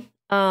scone.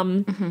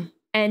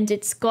 And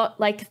it's got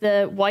like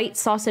the white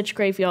sausage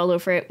gravy all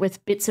over it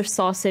with bits of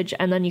sausage,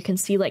 and then you can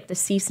see like the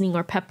seasoning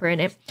or pepper in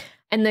it.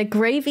 And the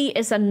gravy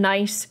is a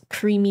nice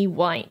creamy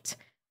white.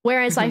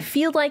 Whereas I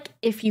feel like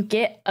if you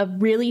get a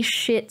really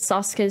shit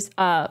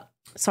a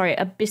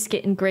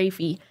biscuit and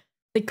gravy,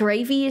 the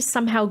gravy is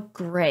somehow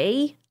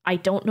gray. I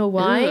don't know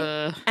why.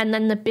 Ugh. And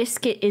then the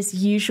biscuit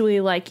is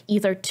usually like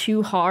either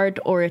too hard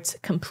or it's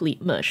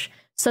complete mush.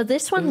 So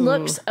this one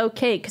looks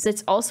okay because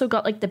it's also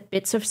got like the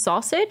bits of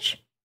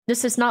sausage.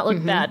 This does not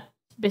look bad,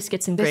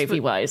 biscuits and gravy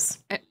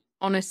wise. It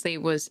honestly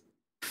was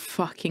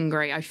fucking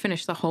great. I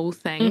finished the whole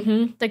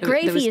thing. The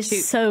gravy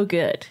is so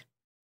good.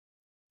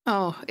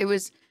 Oh, it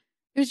was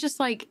just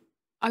like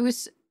I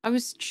was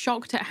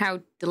shocked at how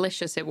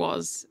delicious it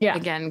was. Yeah.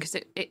 Again, because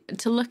it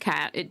to look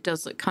at, it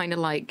does look kind of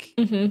like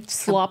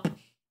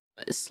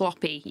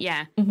sloppy.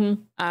 Yeah.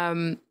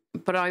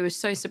 But I was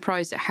so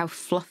surprised at how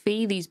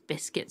fluffy these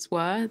biscuits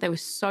were. They were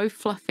so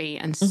fluffy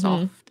and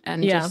soft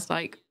and just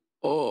like,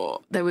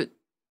 they were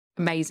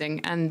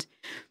amazing. And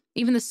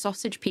even the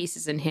sausage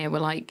pieces in here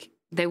were like,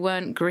 they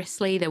weren't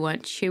gristly, they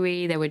weren't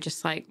chewy, they were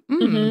just like,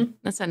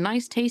 that's a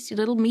nice tasty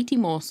little meaty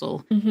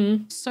morsel.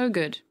 So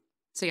good.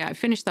 So yeah, I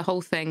finished the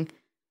whole thing.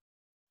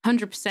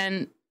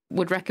 100%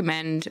 would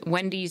recommend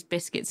Wendy's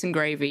biscuits and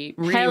gravy.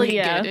 Really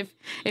good.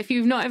 If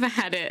you've not ever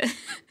had it,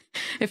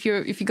 if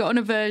you got an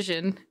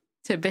aversion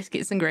to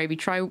biscuits and gravy,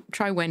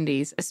 try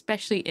Wendy's,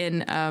 especially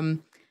in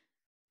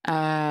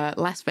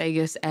Las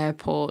Vegas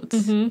airport.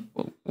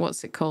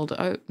 What's it called?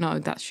 Oh no,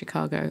 that's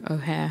Chicago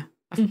O'Hare.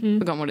 I've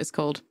forgotten what it's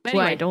called. But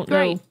anyway, I don't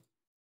know.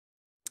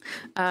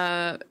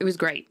 It was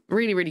great.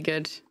 Really, really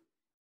good.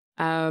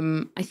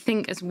 I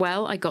think as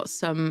well, I got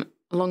some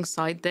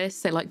alongside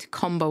this. They like to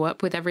combo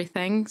up with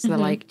everything. So they're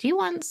like, do you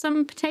want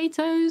some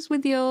potatoes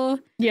with your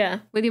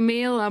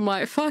meal? I'm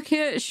like, fuck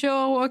it,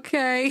 sure,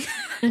 okay.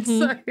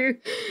 So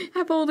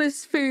have all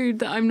this food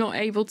that I'm not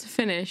able to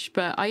finish.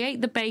 But I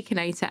ate the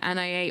Baconator and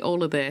I ate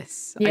all of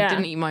this. I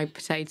didn't eat my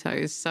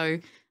potatoes. So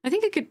I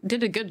think I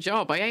did a good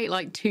job. I ate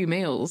like 2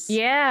 meals.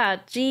 Yeah,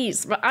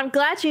 geez. But I'm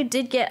glad you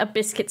did get a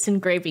biscuits and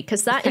gravy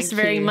because that is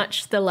very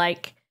much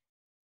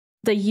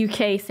the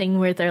UK thing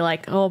where they're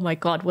like, oh my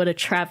God, what a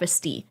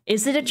travesty.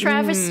 Is it a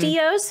travesty,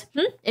 Oz?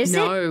 Is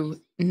it?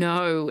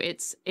 No,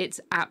 it's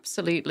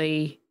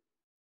absolutely,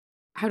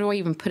 how do I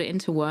even put it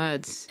into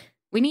words?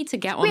 We need to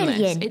get on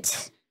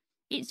this.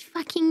 It's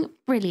fucking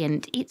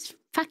brilliant. It's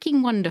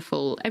fucking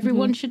wonderful.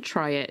 Everyone should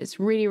try it. It's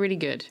really, really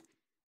good.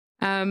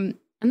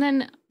 And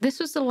then this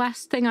was the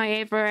last thing I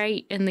ever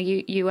ate in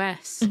the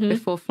US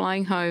before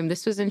flying home.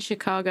 This was in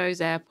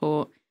Chicago's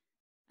airport.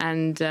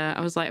 And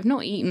I was like, I've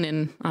not eaten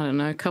in, I don't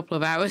know, a couple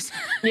of hours.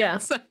 Yeah.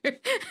 So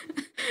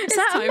it's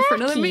time for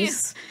another meal.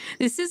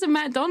 This is a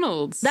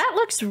McDonald's. That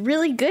looks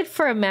really good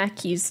for a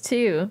Mackey's,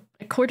 too.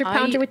 A quarter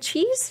pounder with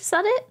cheese? Is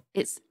that it?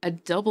 It's a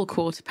double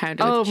quarter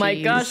pounder with cheese. Oh,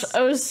 my gosh.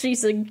 Oh,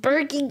 she's a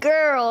Berkey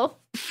girl.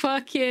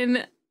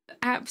 Fucking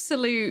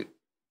absolute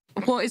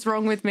what is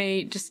wrong with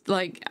me? Just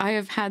like I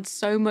have had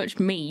so much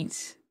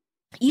meat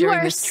You during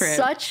are this trip.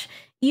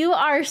 you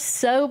are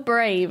so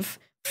brave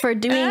for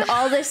doing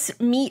all this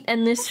meat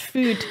and this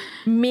food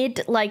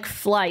mid like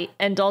flight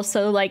and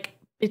also like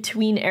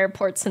between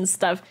airports and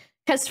stuff.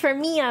 Because for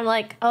me, I'm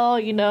like, oh,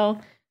 you know,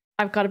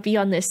 I've got to be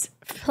on this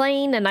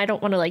plane and I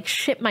don't want to like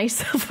shit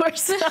myself or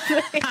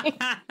something.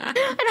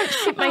 I don't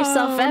shit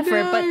myself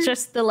ever, but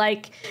just the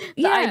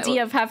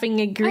idea of having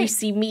a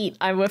greasy meat,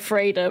 I'm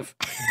afraid of.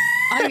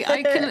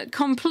 I can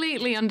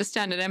completely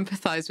understand and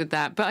empathize with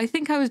that, but I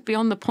think I was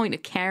beyond the point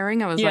of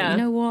caring. I was like, you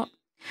know what?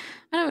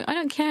 I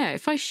don't care.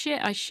 If I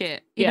shit, I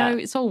shit. You know,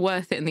 it's all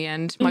worth it in the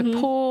end. My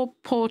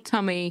poor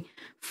tummy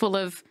full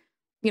of,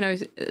 you know,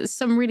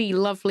 some really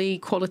lovely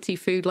quality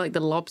food like the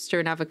lobster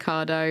and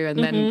avocado, and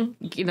then,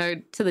 you know,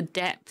 to the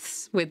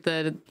depths with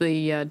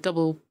the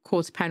double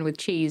quarter pound with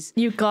cheese.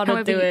 You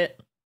gotta do it.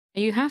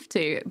 You have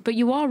to. But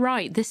you are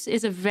right. This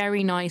is a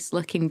very nice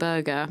looking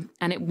burger,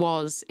 and it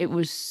was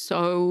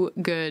so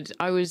good.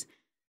 It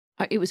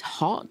was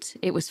hot.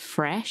 It was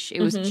fresh.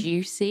 It was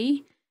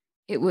juicy.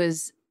 It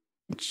was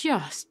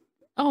just,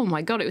 oh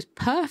my God, it was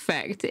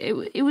perfect.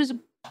 It was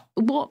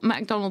what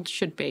McDonald's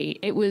should be.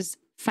 It was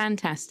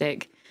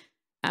fantastic.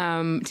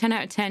 10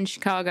 out of 10,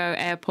 Chicago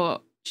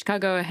Airport,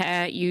 Chicago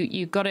O'Hare.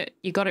 You got it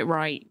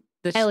right.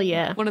 Hell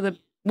yeah. One of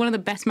the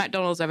best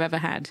McDonald's I've ever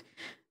had.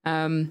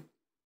 And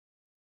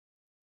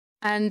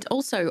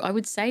also, I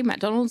would say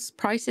McDonald's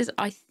prices,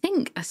 I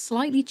think, are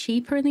slightly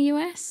cheaper in the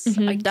US.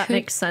 That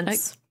makes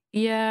sense.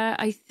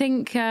 I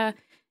think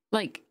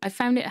like I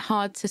found it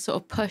hard to sort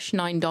of push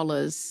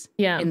 $9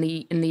 in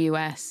the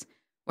US,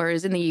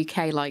 whereas in the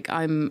UK, like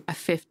I'm a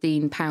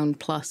 £15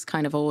 plus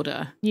kind of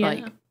order.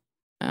 Like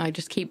I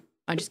just keep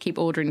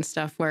ordering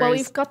stuff. Whereas, well,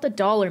 we've got the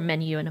dollar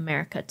menu in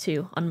America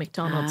too on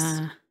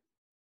McDonald's.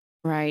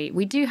 Right,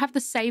 we do have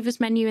the Savers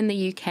menu in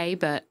the UK,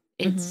 but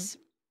it's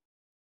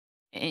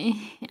I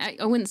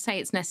wouldn't say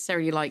it's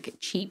necessarily like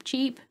cheap.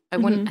 I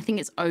think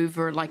it's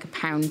over like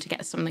 £1 to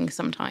get something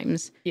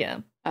sometimes.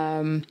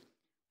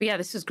 But yeah,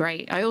 this was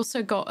great. I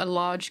also got a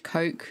large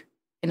Coke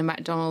in a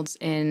McDonald's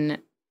in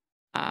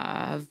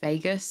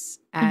Vegas,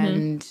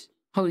 and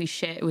holy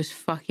shit, it was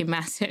fucking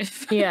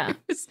massive. Yeah.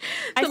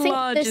 I think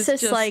this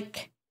is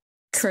like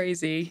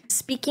crazy.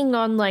 Speaking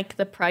on like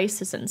the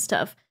prices and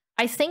stuff,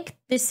 I think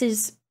this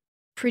is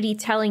pretty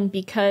telling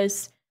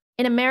because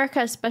in America,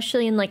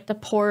 especially in like the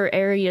poorer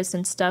areas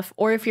and stuff,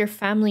 or if your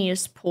family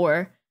is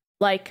poor,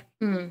 like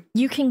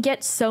you can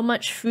get so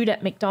much food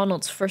at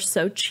McDonald's for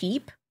so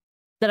cheap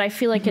that I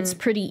feel like it's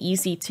pretty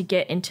easy to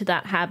get into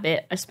that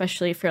habit,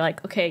 especially if you're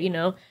like, okay, you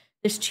know,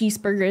 this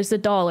cheeseburger is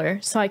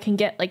 $1, so I can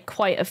get like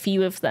quite a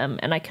few of them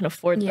and I can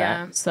afford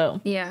that. So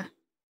yeah.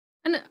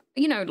 And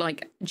you know,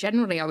 like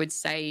generally I would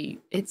say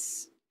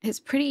it's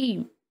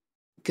pretty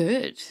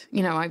good.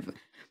 You know,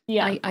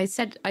 I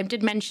said I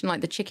did mention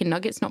like the chicken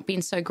nuggets not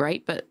being so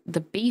great, but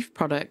the beef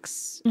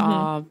products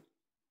are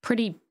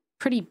pretty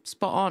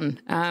spot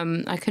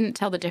on. I couldn't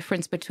tell the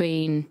difference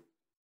between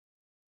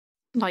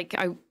like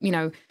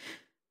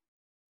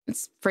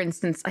for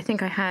instance, I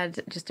think I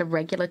had just a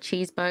regular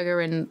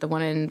cheeseburger in the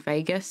one in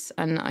Vegas,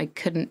 and I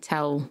couldn't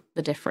tell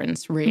the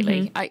difference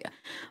really. I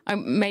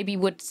maybe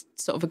would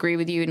sort of agree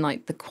with you in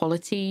like the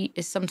quality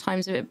is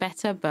sometimes a bit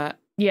better, but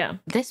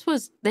this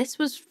was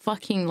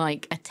fucking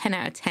like a 10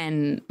 out of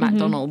 10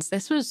 McDonald's.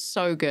 This was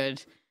so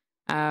good.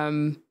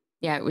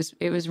 It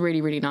was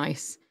really, really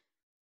nice.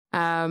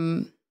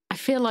 I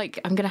feel like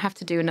I'm gonna have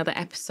to do another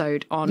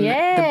episode on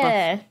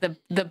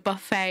the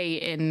buffet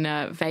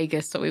in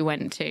Vegas that we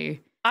went to.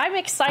 I'm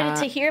excited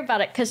to hear about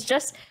it because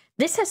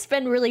this has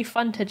been really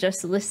fun to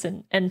just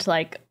listen and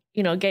like,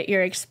 you know, get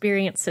your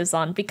experiences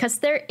on, because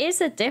there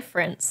is a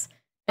difference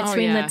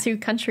between the two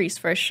countries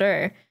for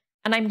sure.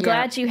 And I'm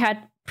glad you had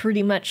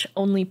pretty much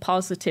only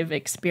positive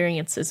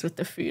experiences with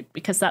the food,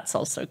 because that's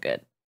also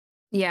good.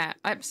 Yeah,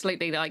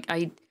 absolutely. Like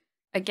I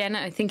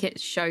think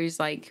it shows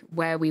like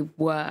where we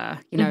were,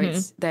 you know,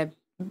 it's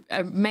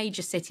a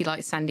major city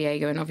like San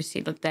Diego, and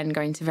obviously then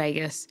going to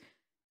Vegas.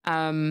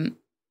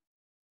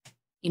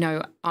 You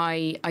know,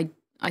 I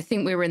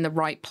think we were in the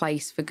right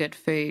place for good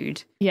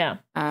food. Yeah.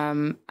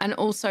 And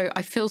also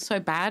I feel so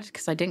bad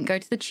because I didn't go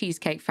to the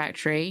Cheesecake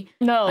Factory.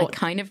 No, I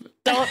kind of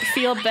don't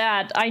feel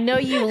bad. I know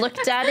you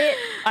looked at it.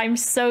 I'm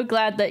so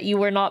glad that you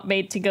were not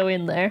made to go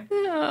in there.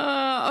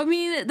 I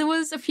mean, there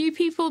was a few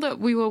people that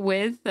we were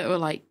with that were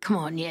like, come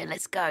on, yeah,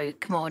 let's go.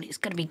 Come on, it's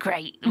going to be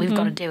great. We've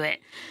got to do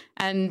it.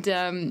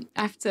 And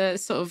after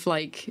sort of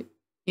like,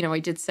 you know, I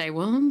did say,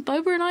 well,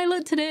 Boba and I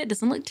looked at it. It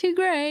doesn't look too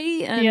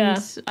great. And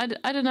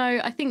I don't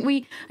know. I think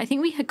we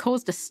had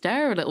caused a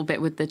stir a little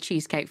bit with the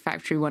Cheesecake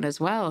Factory one as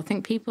well. I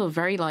think people are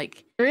very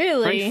like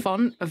very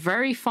fond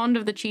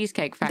of the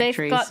Cheesecake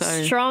Factory. They've got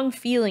strong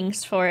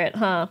feelings for it,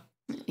 huh?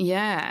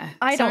 Yeah.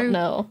 I don't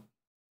know.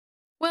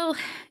 Well,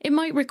 it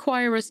might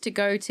require us to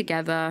go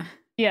together.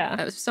 Yeah.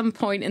 At some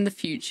point in the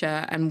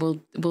future, and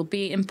we'll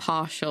be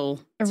impartial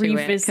to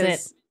revisit.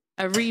 It.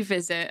 A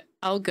revisit.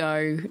 I'll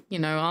go. You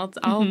know,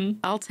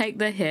 I'll take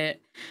the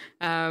hit.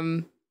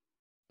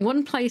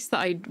 one place that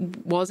I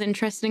was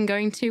interested in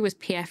going to was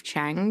PF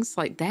Chang's.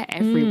 Like, they're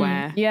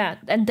everywhere. Yeah,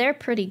 and they're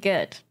pretty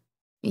good.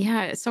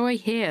 Yeah, so I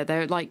hear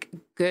they're like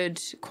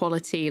good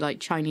quality, like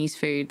Chinese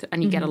food,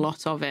 and you get a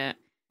lot of it.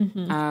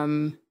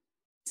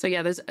 So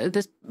yeah, there's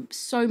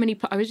so many.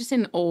 I was just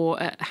in awe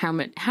at how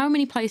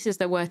many places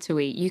there were to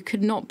eat. You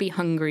could not be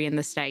hungry in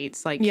the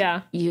States. Like,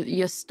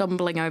 you're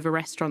stumbling over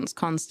restaurants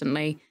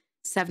constantly.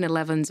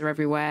 7-Elevens are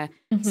everywhere.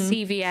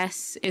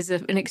 CVS is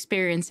an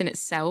experience in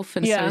itself,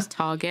 and so is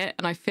Target.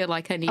 And I feel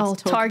like I need to talk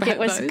Target about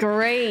was those.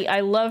 great. I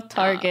love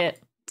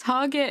Target.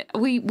 Target.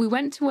 We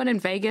went to one in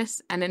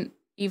Vegas, and then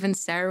even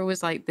Sarah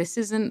was like, "This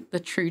isn't the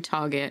true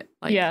Target.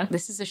 Like,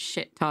 this is a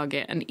shit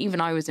Target." And even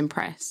I was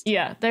impressed.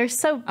 Yeah, they're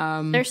so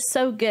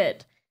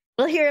good.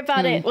 We'll hear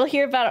about it. We'll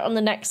hear about it on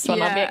the next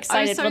one. I'll be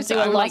excited. We'll do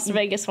a Las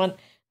Vegas one.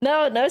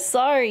 No,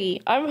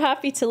 sorry. I'm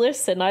happy to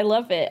listen. I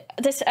love it.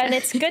 And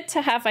it's good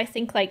to have, I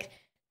think, like,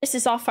 this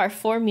is off our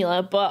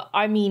formula, but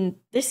I mean,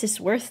 this is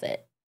worth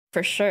it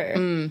for sure.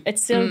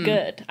 It's so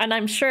good. And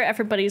I'm sure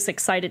everybody's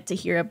excited to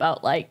hear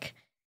about, like,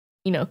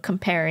 you know,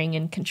 comparing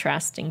and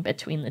contrasting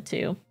between the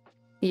two.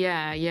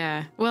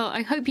 Yeah. Well,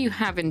 I hope you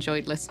have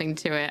enjoyed listening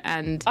to it.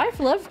 And I've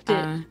loved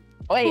it.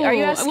 Wait, are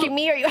you asking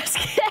me or are you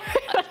asking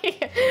everybody?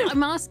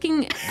 I'm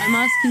asking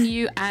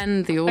you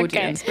and the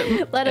audience. Okay.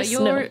 But let us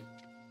know.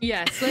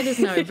 Yes, let us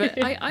know.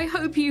 But I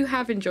hope you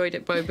have enjoyed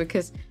it, Bo,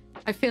 because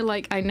I feel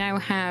like I now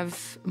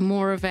have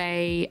more of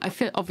a. I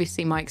feel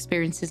obviously my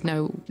experience is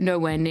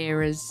nowhere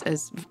near as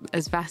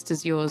vast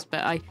as yours,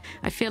 but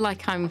I feel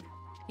like I'm.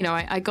 You know,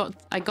 I got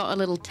a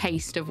little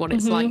taste of what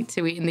it's like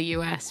to eat in the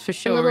US for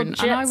sure. A little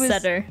jet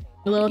setter,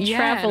 a little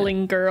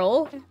traveling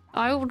girl.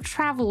 I will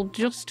travel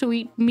just to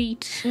eat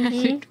meat,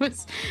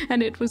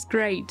 and it was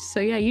great.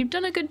 So yeah, you've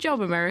done a good job,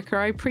 America.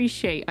 I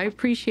appreciate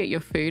your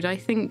food. I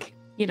think,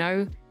 you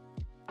know.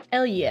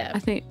 Hell yeah.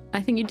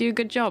 I think you do a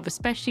good job,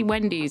 especially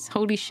Wendy's.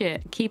 Holy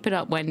shit. Keep it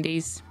up,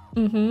 Wendy's.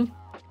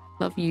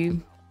 Love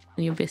you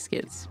and your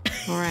biscuits.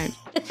 All right.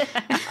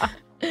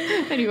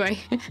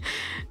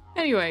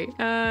 Anyway,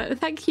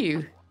 thank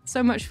you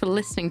so much for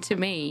listening to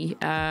me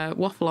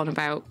waffle on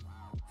about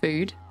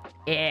food.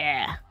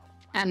 Yeah.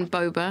 And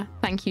Boba,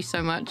 thank you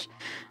so much.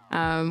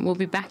 We'll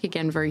be back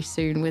again very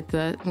soon with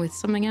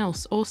something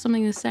else or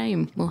something the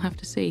same. We'll have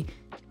to see.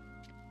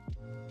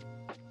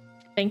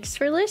 Thanks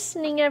for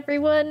listening,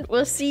 everyone.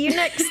 We'll see you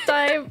next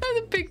time.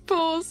 The big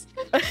pause.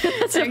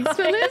 Thanks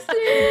for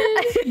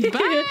listening.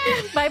 Bye.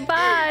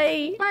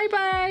 Bye-bye. Bye-bye.